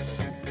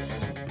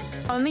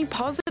 Only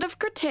positive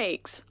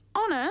critiques.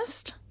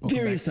 Honest.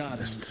 Various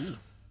artists.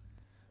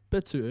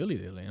 Bit too early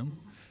there, Liam.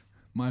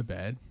 My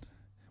bad.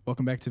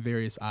 Welcome back to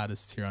Various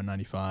Artists here on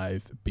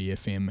 95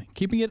 BFM.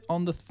 Keeping it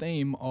on the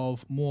theme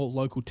of more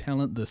local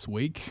talent this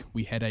week,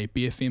 we had a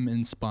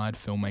BFM-inspired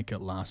filmmaker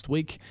last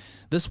week.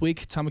 This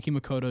week, Tamaki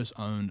Makoto's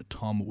own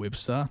Tom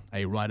Webster,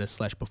 a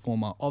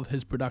writer/performer of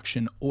his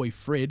production Oi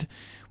Fred,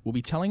 will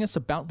be telling us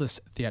about this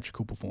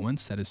theatrical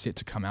performance that is set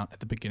to come out at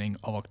the beginning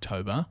of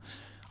October.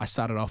 I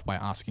started off by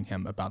asking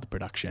him about the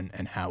production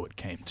and how it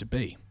came to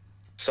be.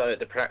 So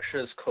the production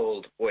is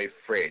called Oi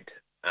Fred,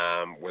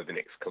 with an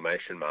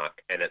exclamation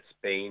mark, and it's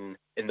been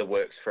in the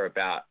works for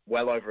about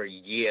well over a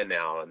year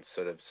now, and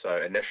so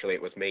initially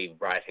it was me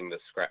writing the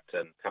script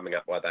and coming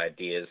up with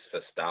ideas for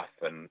stuff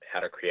and how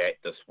to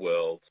create this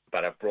world,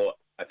 but I've brought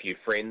a few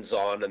friends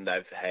on and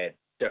they've had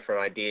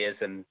different ideas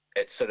and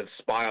it sort of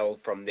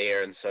spiraled from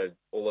there, and so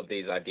all of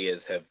these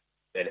ideas have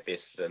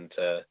manifested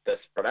into this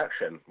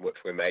production which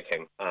we're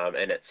making,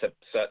 and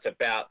it's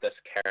about this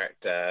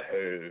character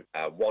who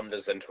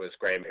wanders into his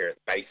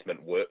grandparents'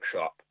 basement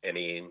workshop and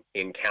he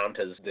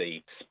encounters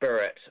the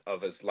spirit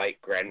of his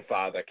late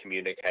grandfather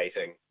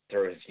communicating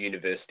through his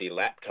university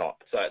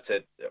laptop. So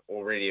it's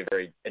already a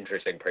very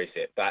interesting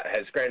precept, but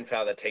his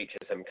grandfather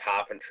teaches him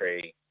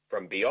carpentry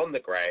from beyond the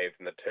grave,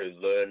 and the two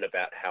learn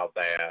about how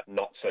they are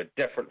not so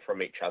different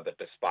from each other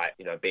despite,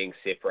 being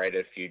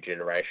separated a few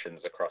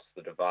generations across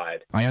the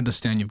divide. I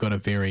understand you've got a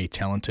very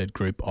talented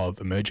group of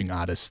emerging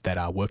artists that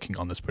are working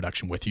on this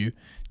production with you.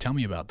 Tell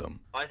me about them.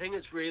 I think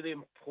it's really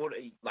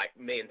important, like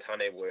me and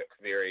Tane work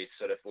very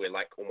we're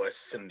like almost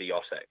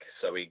symbiotic.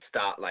 So we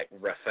start like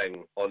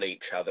riffing on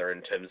each other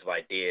in terms of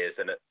ideas,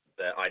 and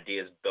the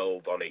ideas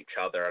build on each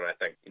other, and I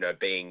think,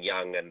 being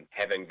young and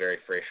having very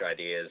fresh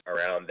ideas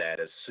around that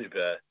is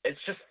super, it's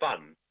just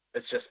fun.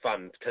 It's just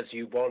fun because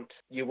you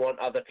want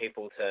other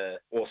people to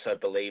also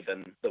believe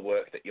in the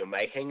work that you're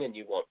making, and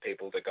you want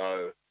people to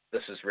go,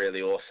 this is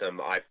really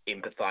awesome, I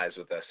empathise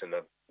with this, and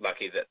I'm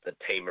lucky that the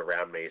team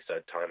around me, so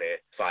Tane,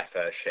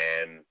 Cypher,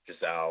 Shan,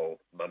 Giselle,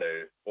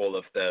 Manu, all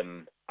of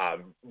them are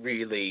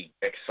really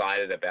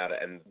excited about it,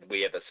 and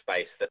we have a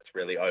space that's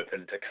really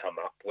open to come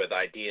up with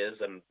ideas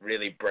and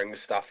really bring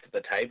stuff to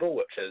the table,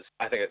 which is,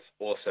 I think it's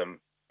awesome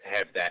to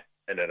have that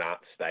in an art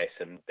space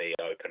and be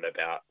open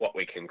about what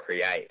we can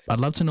create. I'd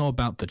love to know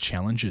about the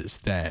challenges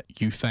that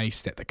you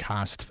faced, that the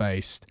cast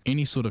faced,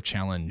 any sort of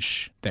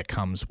challenge that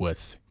comes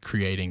with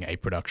creating a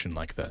production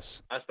like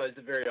this. I suppose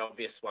the very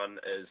obvious one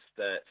is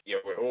that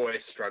we're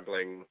always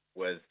struggling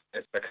with,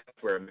 it's because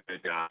we're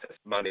emerging artists.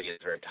 Money is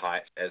very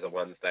tight as a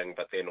one thing,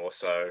 but then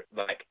also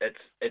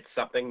it's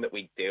something that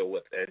we deal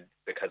with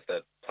because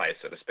the play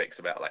sort of speaks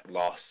about like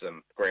loss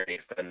and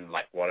grief and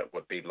like what it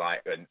would be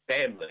like in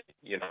family,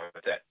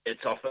 that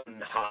it's often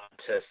hard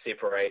to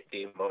separate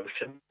the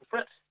emotion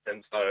from it.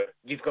 And so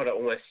you've got to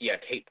almost,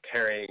 keep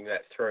carrying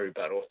that through,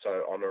 but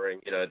also honouring,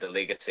 the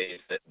legacies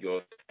that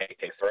you're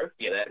taking through.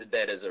 Yeah,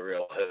 that is a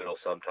real hurdle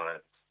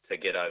sometimes to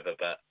get over.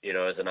 But,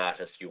 as an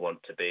artist, you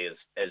want to be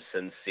as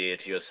sincere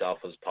to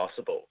yourself as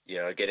possible.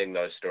 Getting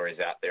those stories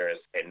out there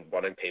and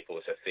wanting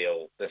people to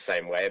feel the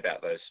same way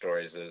about those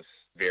stories is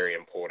very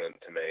important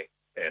to me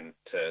and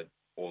to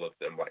all of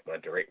them, like my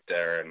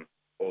director and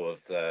all of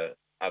the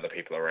other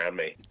people around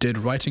me. Did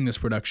writing this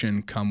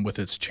production come with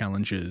its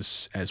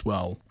challenges as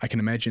well? I can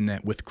imagine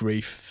that with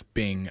grief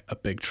being a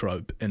big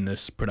trope in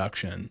this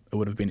production, it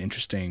would have been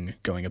interesting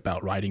going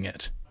about writing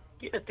it.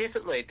 Yeah,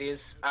 definitely.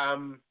 There's,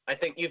 I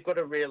think you've got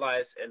to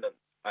realise, and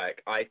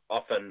I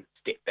often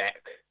step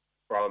back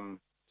from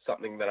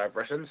something that I've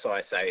written, so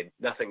I say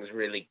nothing's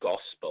really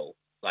gospel.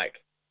 Like,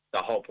 the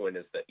whole point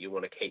is that you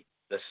want to keep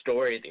the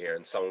story there,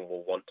 and someone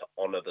will want to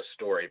honour the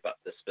story, but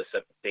the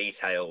specific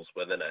details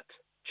within it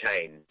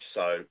change.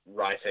 So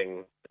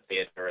writing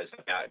theatre is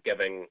about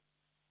giving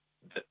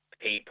the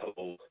people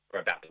who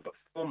are about to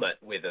perform it,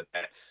 whether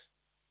that's,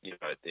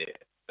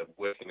 they're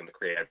working in the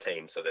creative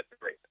team, so the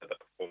director, the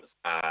performers,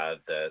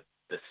 the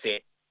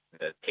set,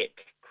 the tech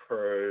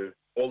crew,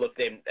 all of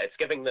them, it's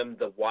giving them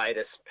the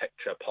widest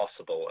picture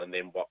possible. And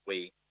then what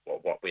we're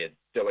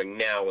doing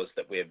now is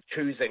that we're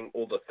choosing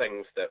all the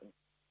things that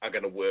are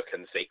going to work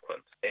in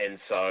sequence. And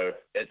so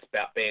it's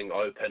about being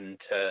open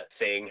to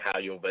seeing how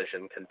your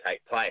vision can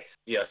take place.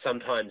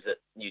 Sometimes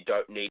you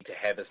don't need to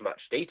have as much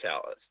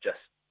detail. It's just,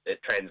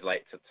 it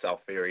translates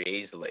itself very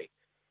easily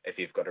if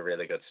you've got a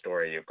really good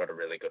story and you've got a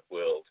really good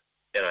world.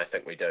 And I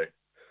think we do.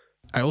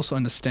 I also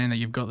understand that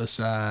you've got this,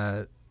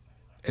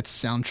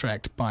 it's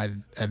soundtracked by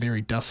a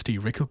very dusty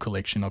record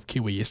collection of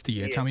Kiwi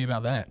yesteryear. Yeah. Tell me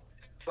about that.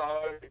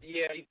 So,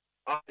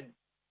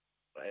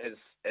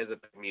 as a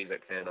big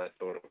music fan, I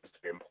thought it was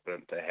very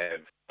important to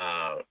have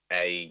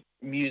a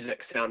music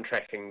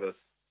soundtracking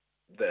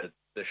the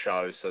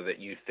show so that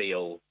you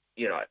feel,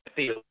 it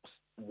feels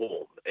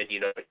warm. And,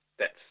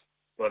 that's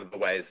one of the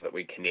ways that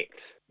we connect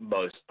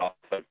most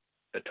often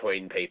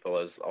between people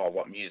is,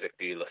 what music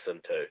do you listen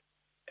to?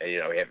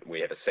 And, we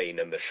have a scene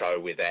in the show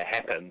where that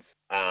happens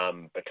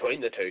between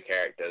the two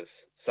characters.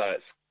 So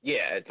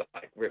it's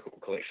like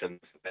record collections.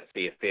 That's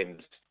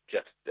BFM's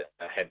just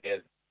had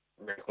their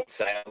record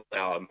sales,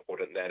 how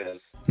important that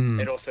is.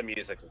 And also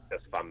music is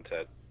just fun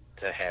to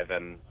have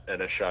in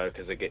a show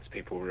because it gets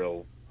people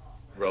real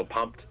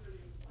pumped.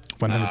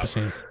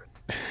 100%.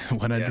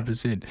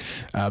 100%.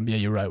 Yeah,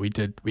 you're right. We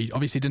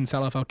obviously didn't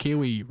sell off our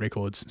Kiwi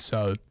records,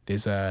 so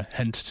there's a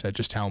hint to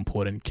just how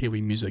important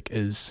Kiwi music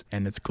is,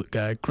 and it's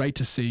great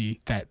to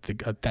see that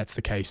that's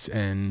the case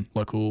in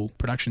local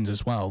productions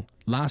as well.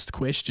 Last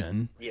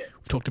question. Yeah.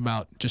 We've talked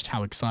about just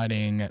how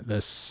exciting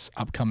this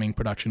upcoming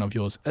production of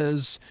yours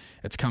is.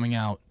 It's coming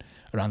out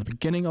around the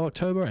beginning of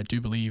October. I do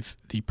believe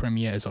the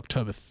premiere is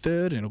October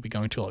 3rd and it'll be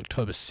going till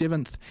October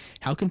 7th.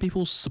 How can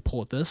people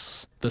support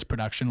this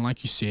production?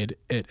 Like you said,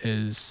 it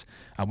is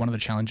one of the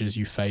challenges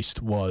you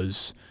faced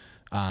was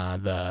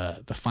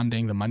the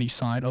funding, the money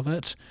side of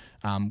it.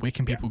 Where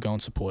can people go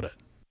and support it?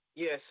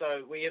 Yeah,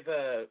 so we have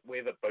a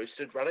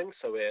boosted running,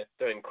 so we're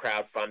doing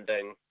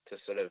crowdfunding to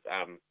sort of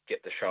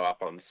get the show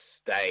up on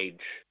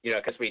stage,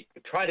 because we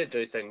try to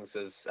do things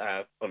as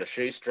on a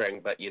shoestring,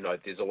 but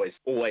there's always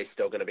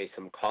still going to be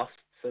some costs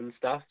and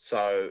stuff.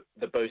 So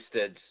the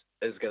boosted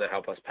is going to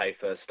help us pay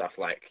for stuff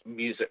like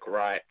music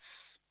rights,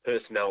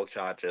 personnel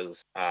charges,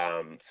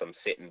 some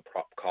set and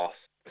prop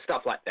costs,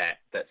 stuff like that.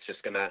 That's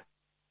just going to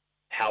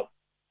help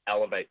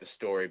elevate the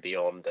story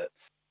beyond its,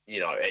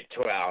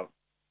 to our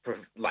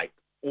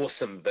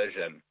awesome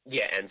vision.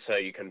 Yeah, and so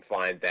you can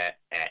find that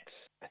at,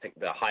 I think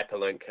the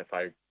hyperlink, if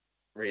I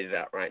read it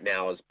out right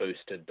now, is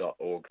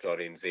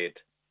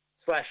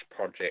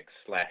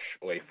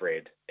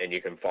boosted.org.nz/project/whai, and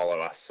you can follow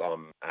us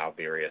on our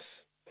various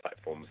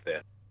platforms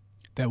there.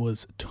 That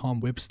was Tom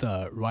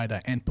Webster,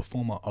 writer and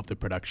performer of the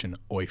production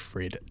Oi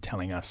Fred,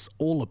 telling us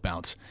all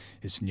about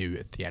his new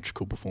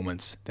theatrical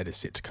performance that is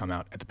set to come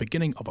out at the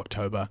beginning of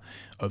October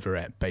over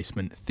at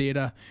Basement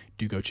Theatre.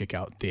 Do go check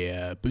out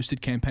their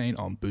Boosted campaign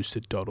on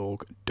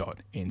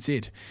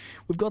boosted.org.nz.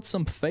 We've got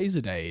some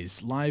Phaser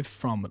Days live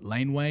from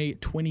Laneway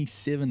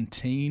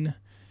 2017.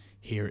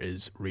 Here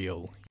is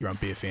Real. You're on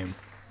BFM.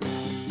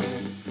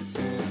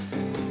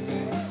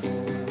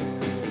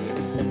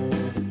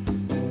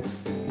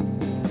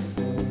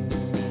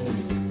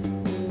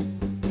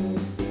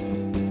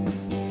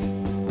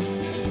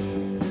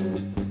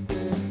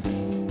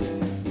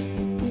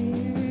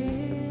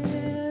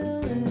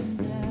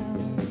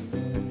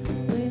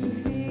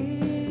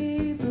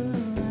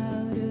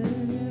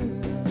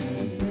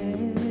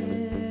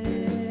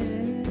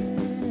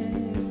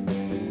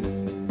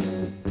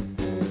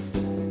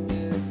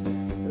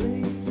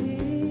 We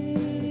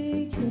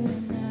seek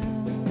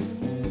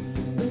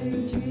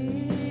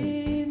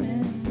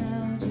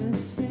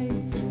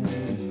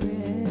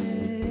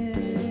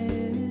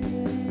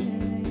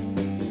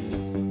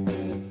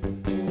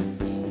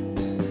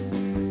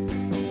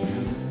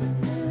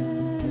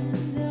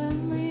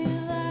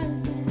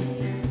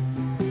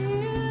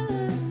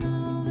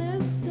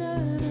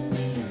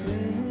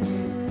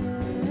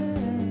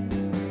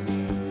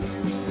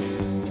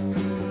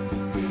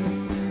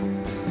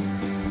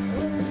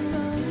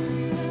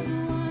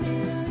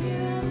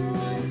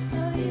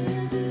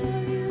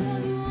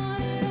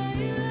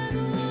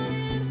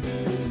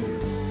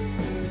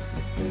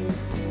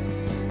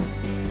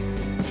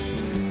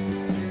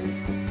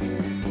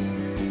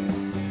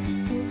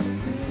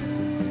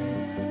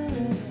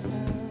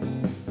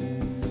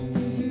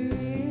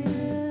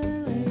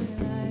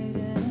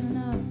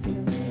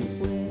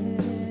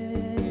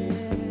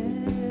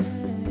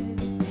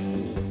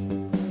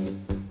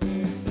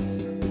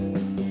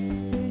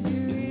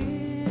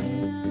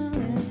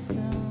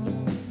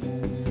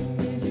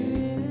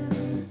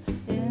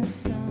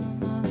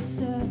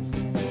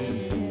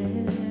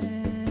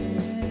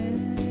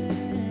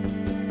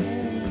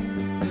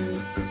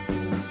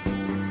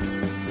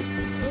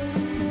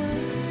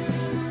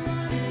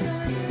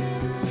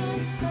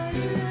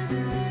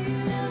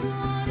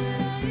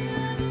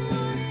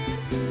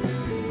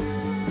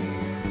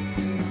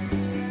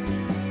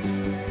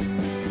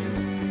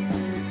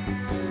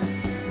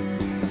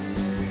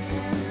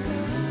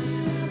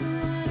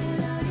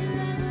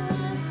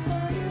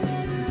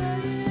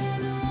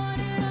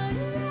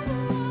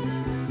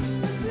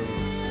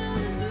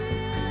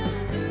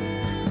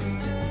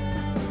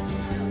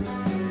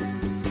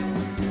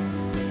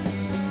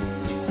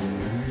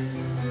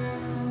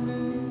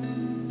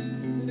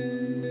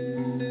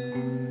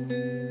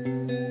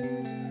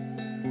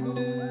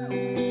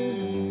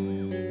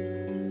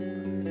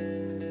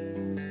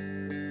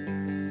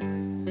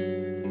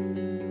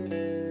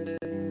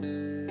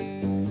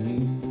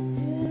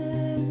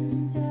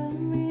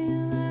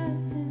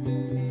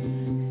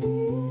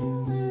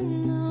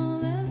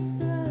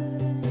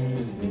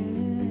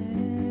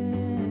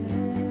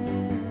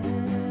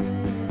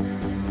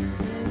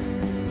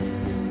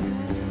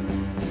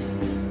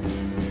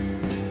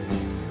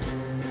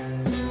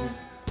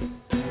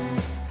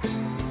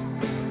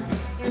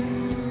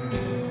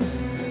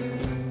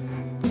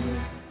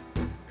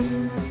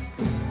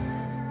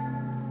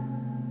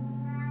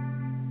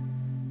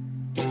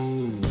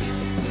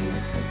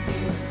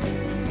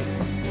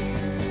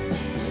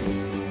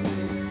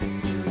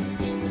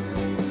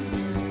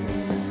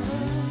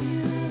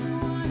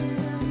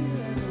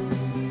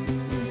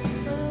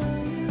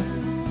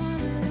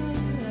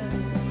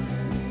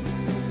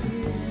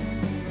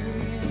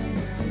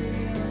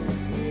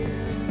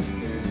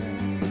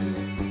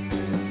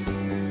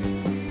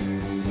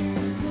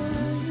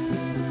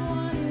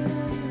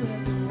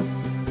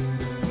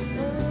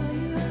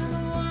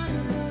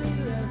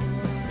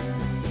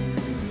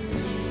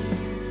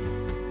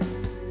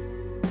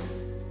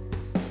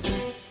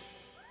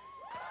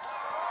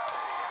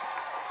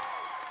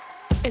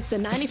It's the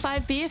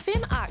 95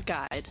 BFM Art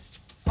Guide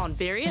on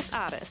various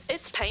artists.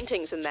 It's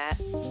paintings and that.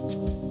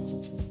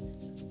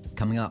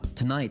 Coming up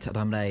tonight,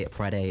 Ramre,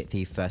 Friday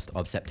the 1st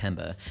of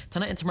September.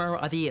 Tonight and tomorrow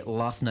are the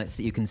last nights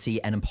that you can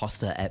see An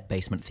Imposter at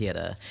Basement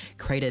Theatre.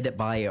 Created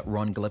by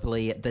Ron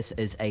Gallipoli, this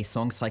is a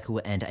song cycle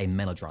and a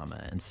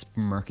melodrama. In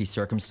murky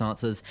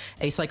circumstances,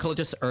 a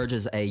psychologist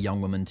urges a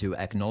young woman to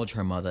acknowledge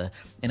her mother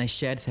in a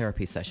shared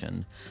therapy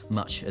session.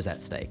 Much is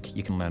at stake.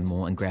 You can learn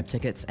more and grab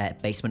tickets at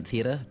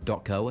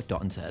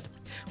basementtheatre.co.nz.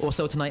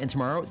 Also tonight and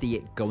tomorrow,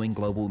 the Going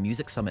Global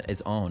Music Summit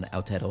is on.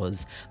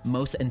 Aotearoa's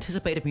most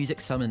anticipated music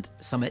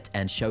summit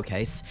and showcase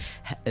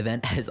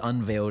event has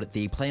unveiled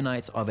the play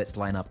nights of its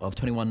lineup of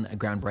 21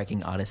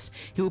 groundbreaking artists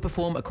who will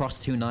perform across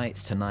 2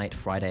 nights, tonight,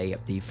 Friday,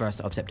 the 1st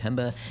of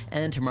September,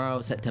 and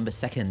tomorrow, September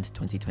 2nd,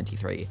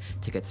 2023.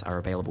 Tickets are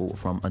available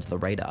from Under the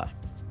Radar.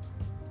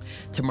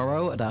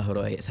 Tomorrow,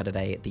 Rahoroi,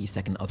 Saturday, the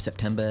 2nd of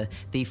September,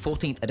 the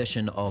 14th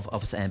edition of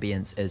Officer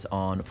Ambience is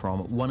on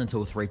from 1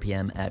 until 3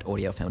 p.m. at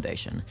Audio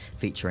Foundation,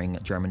 featuring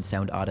German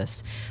sound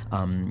artists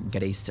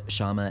Gedis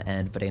Sharma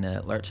and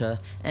Verena Lercher.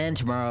 And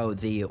tomorrow,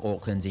 the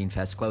Auckland Zine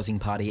Fest closing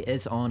party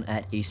is on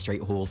at East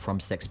Street Hall from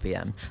 6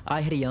 p.m.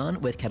 I had a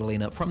yarn with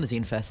Catalina from the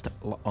Zine Fest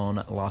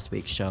on last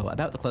week's show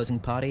about the closing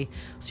party,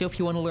 so if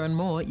you want to learn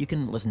more, you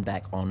can listen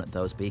back on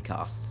those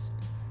B-casts.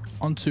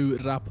 On to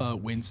Rapa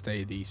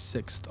Wednesday, the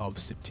 6th of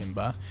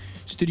September.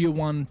 Studio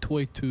 1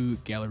 Toitu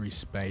Gallery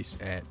Space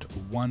at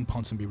 1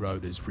 Ponsonby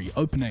Road is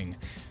reopening.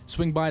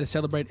 Swing by to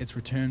celebrate its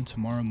return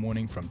tomorrow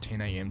morning from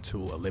 10 a.m.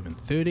 till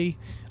 11:30.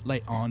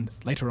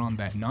 Later on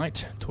that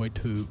night,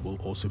 Toitu will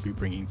also be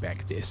bringing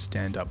back their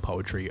stand-up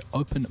poetry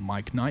open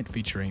mic night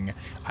featuring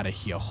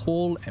Arehia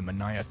Hall and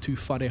Manaya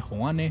Tufare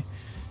Hoane.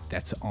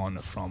 That's on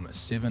from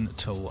 7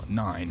 till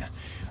 9.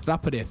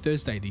 Rapare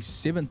Thursday, the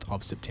 7th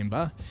of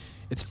September.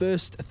 It's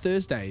first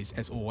Thursdays,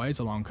 as always,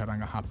 along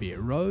Karangahape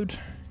Road.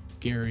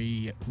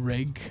 Gary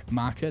Rigg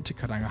Market,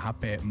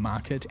 Karangahape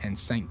Market, and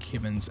St.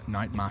 Kevin's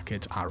Night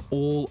Market are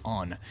all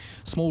on.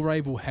 Small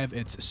Rave will have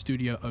its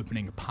studio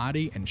opening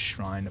party, and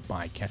Shrine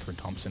by Catherine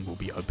Thompson will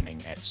be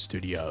opening at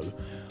Studio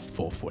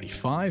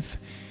 445.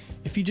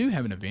 If you do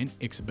have an event,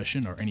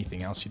 exhibition, or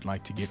anything else you'd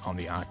like to get on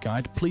the art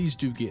guide, please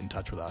do get in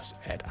touch with us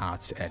at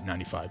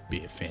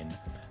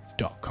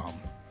arts@95bfm.com.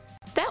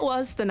 That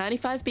was the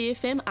 95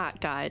 BFM Art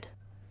Guide.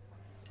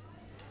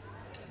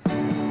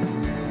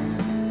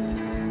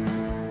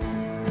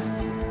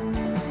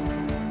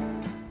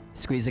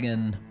 Squeezing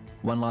in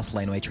one last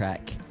laneway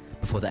track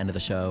before the end of the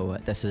show.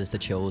 This is The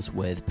Chills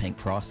with Pink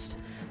Frost.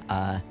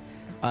 Our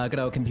good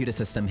old computer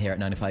system here at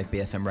 95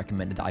 BFM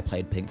recommended that I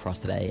played Pink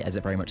Frost today, as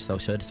it very much so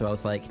should, so I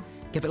was like,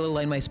 give it a little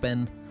laneway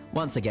spin.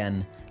 Once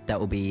again, that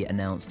will be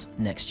announced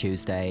next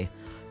Tuesday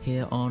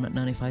here on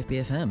 95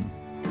 BFM.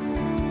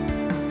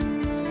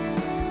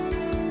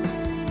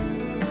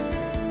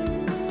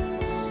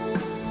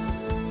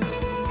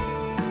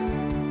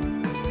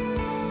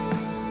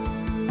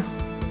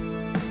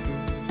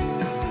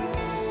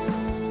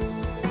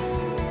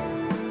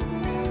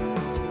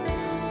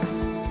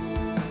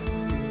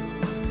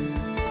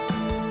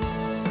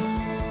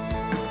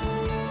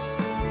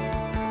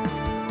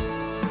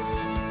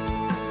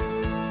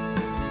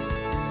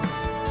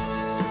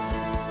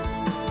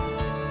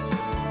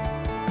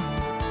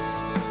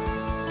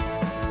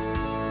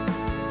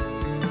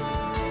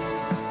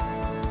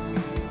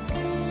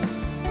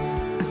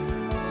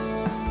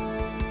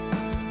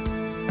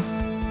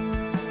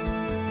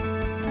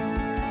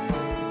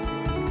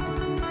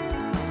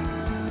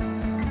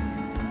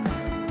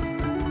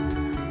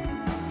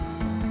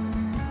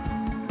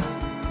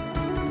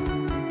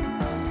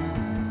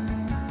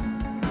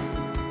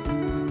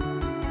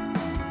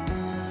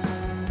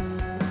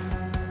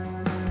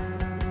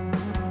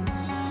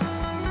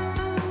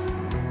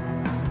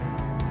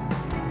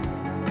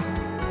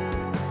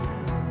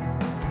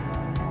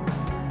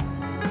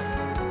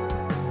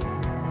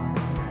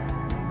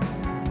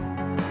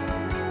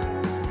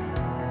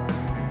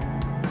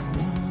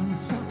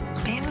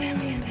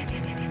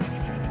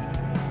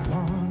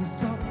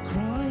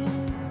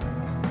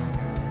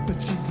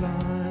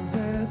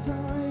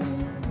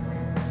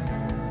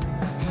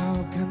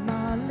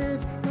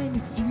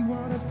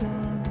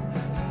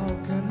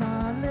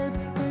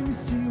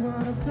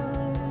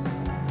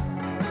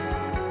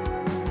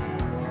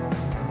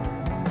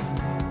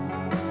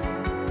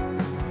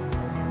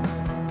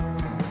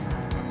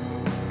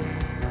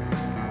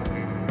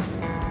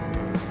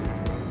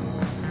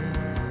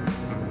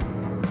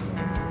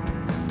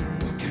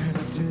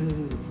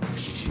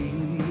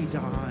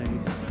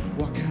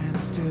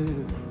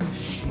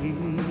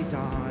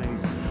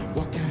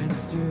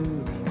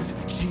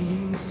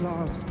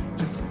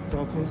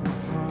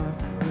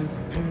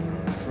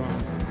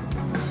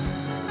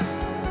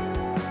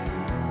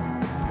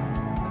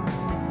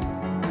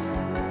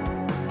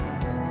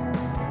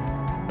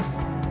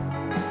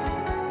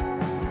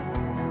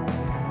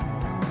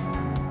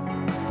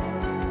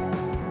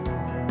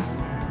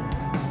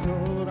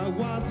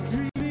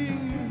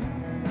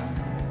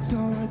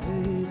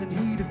 Didn't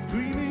hear the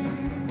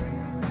screaming.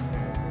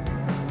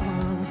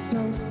 I'm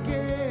so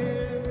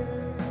scared.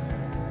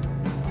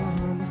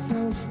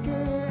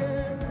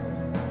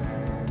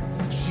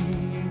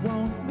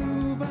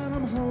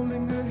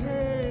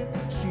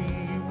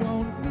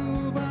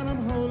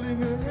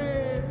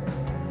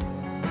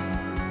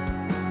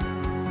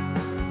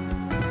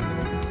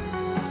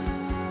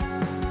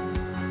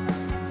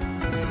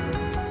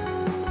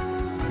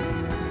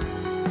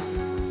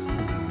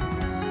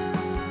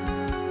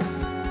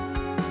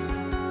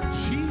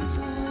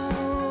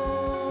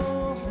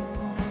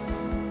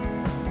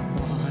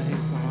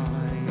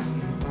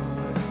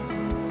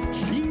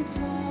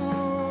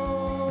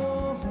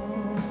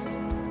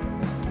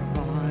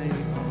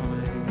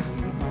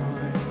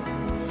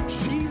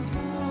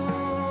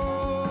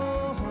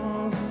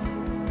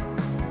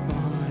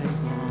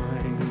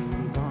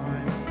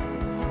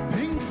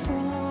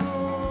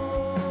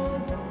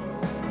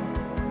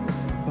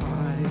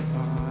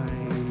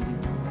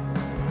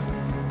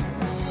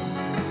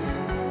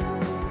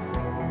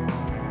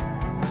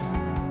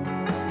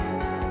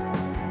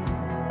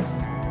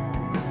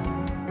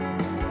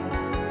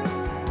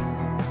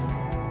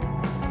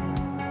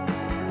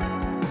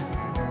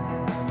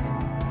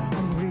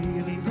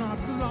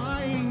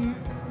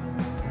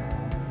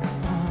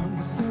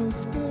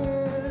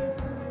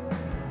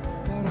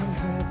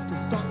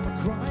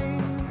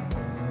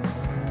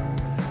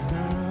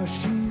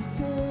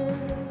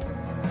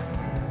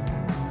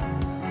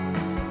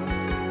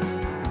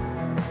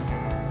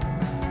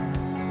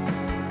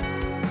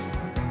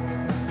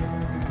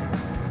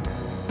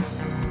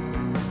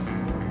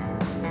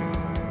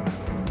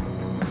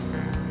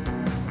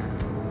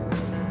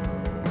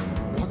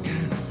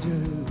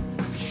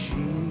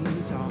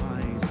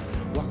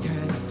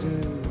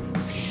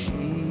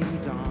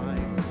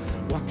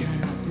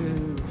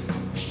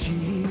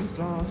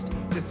 lost.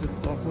 Yes, the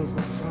thought fills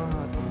my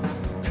heart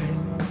with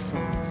pain and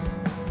frost.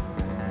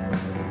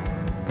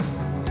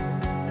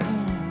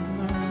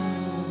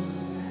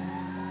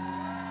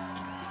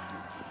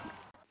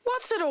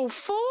 What's it all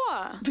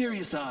for?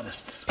 Various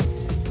artists.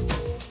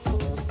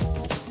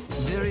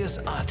 Various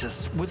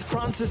artists with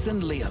Francis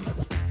and Liam.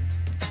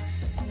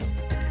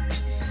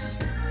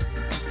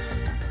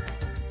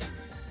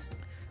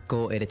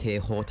 Ko ere te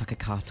hōtaka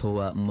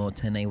katoa mō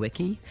tēnei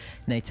wiki,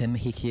 nei te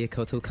mihi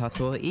koutou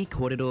katoa I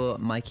kōrero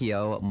mai ki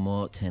au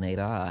mō tēnei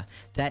rā.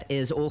 That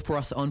is all for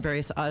us on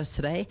Various Artists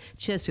today.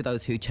 Cheers to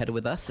those who chatted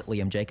with us,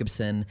 Liam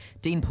Jacobsen,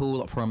 Dean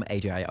Poole from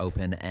AGI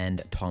Open,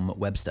 and Tom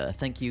Webster.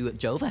 Thank you,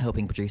 Joel, for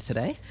helping produce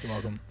today. You're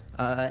welcome.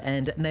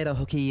 And neira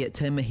hoki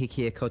te mihi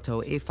kia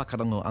koutou e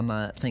whakarongo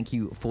ana. Thank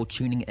you for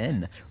tuning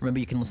in. Remember,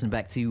 you can listen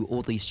back to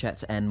all these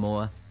chats and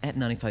more at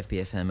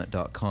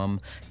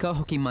 95bfm.com. Ka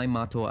hoki mai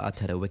mātua a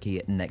Tara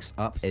Wiki. Next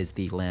up is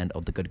the Land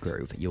of the Good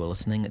Groove. You are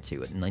listening to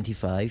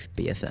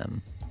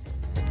 95BFM.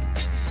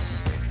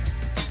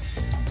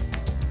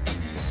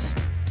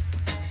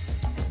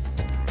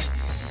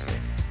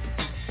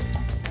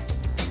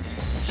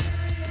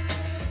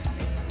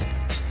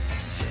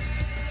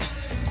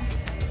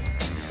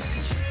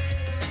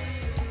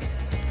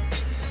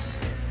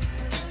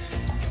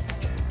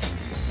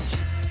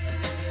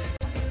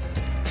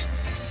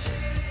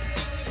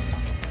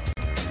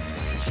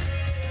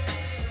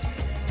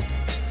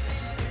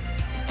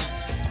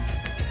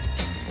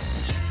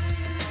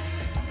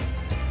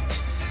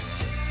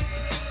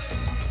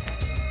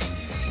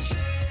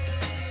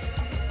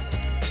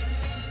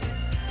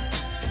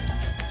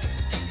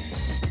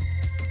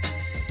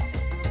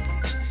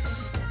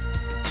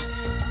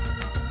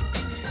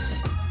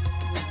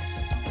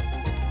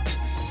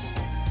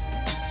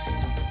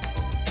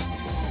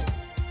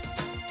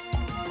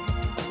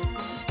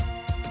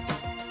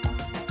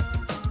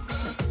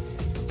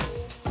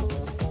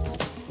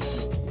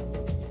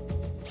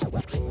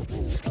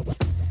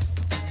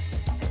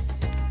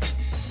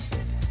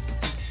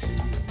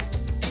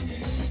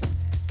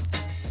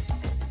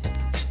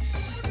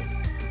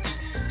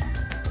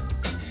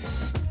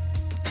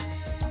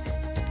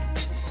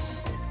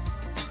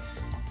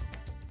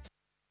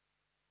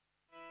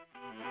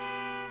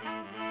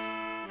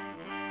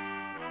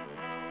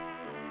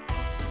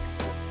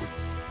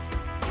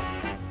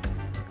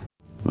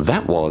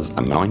 That was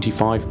a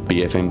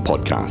 95BFM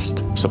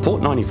podcast.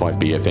 Support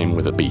 95BFM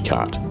with a B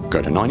card.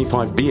 Go to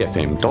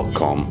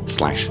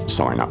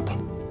 95bfm.com/sign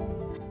up.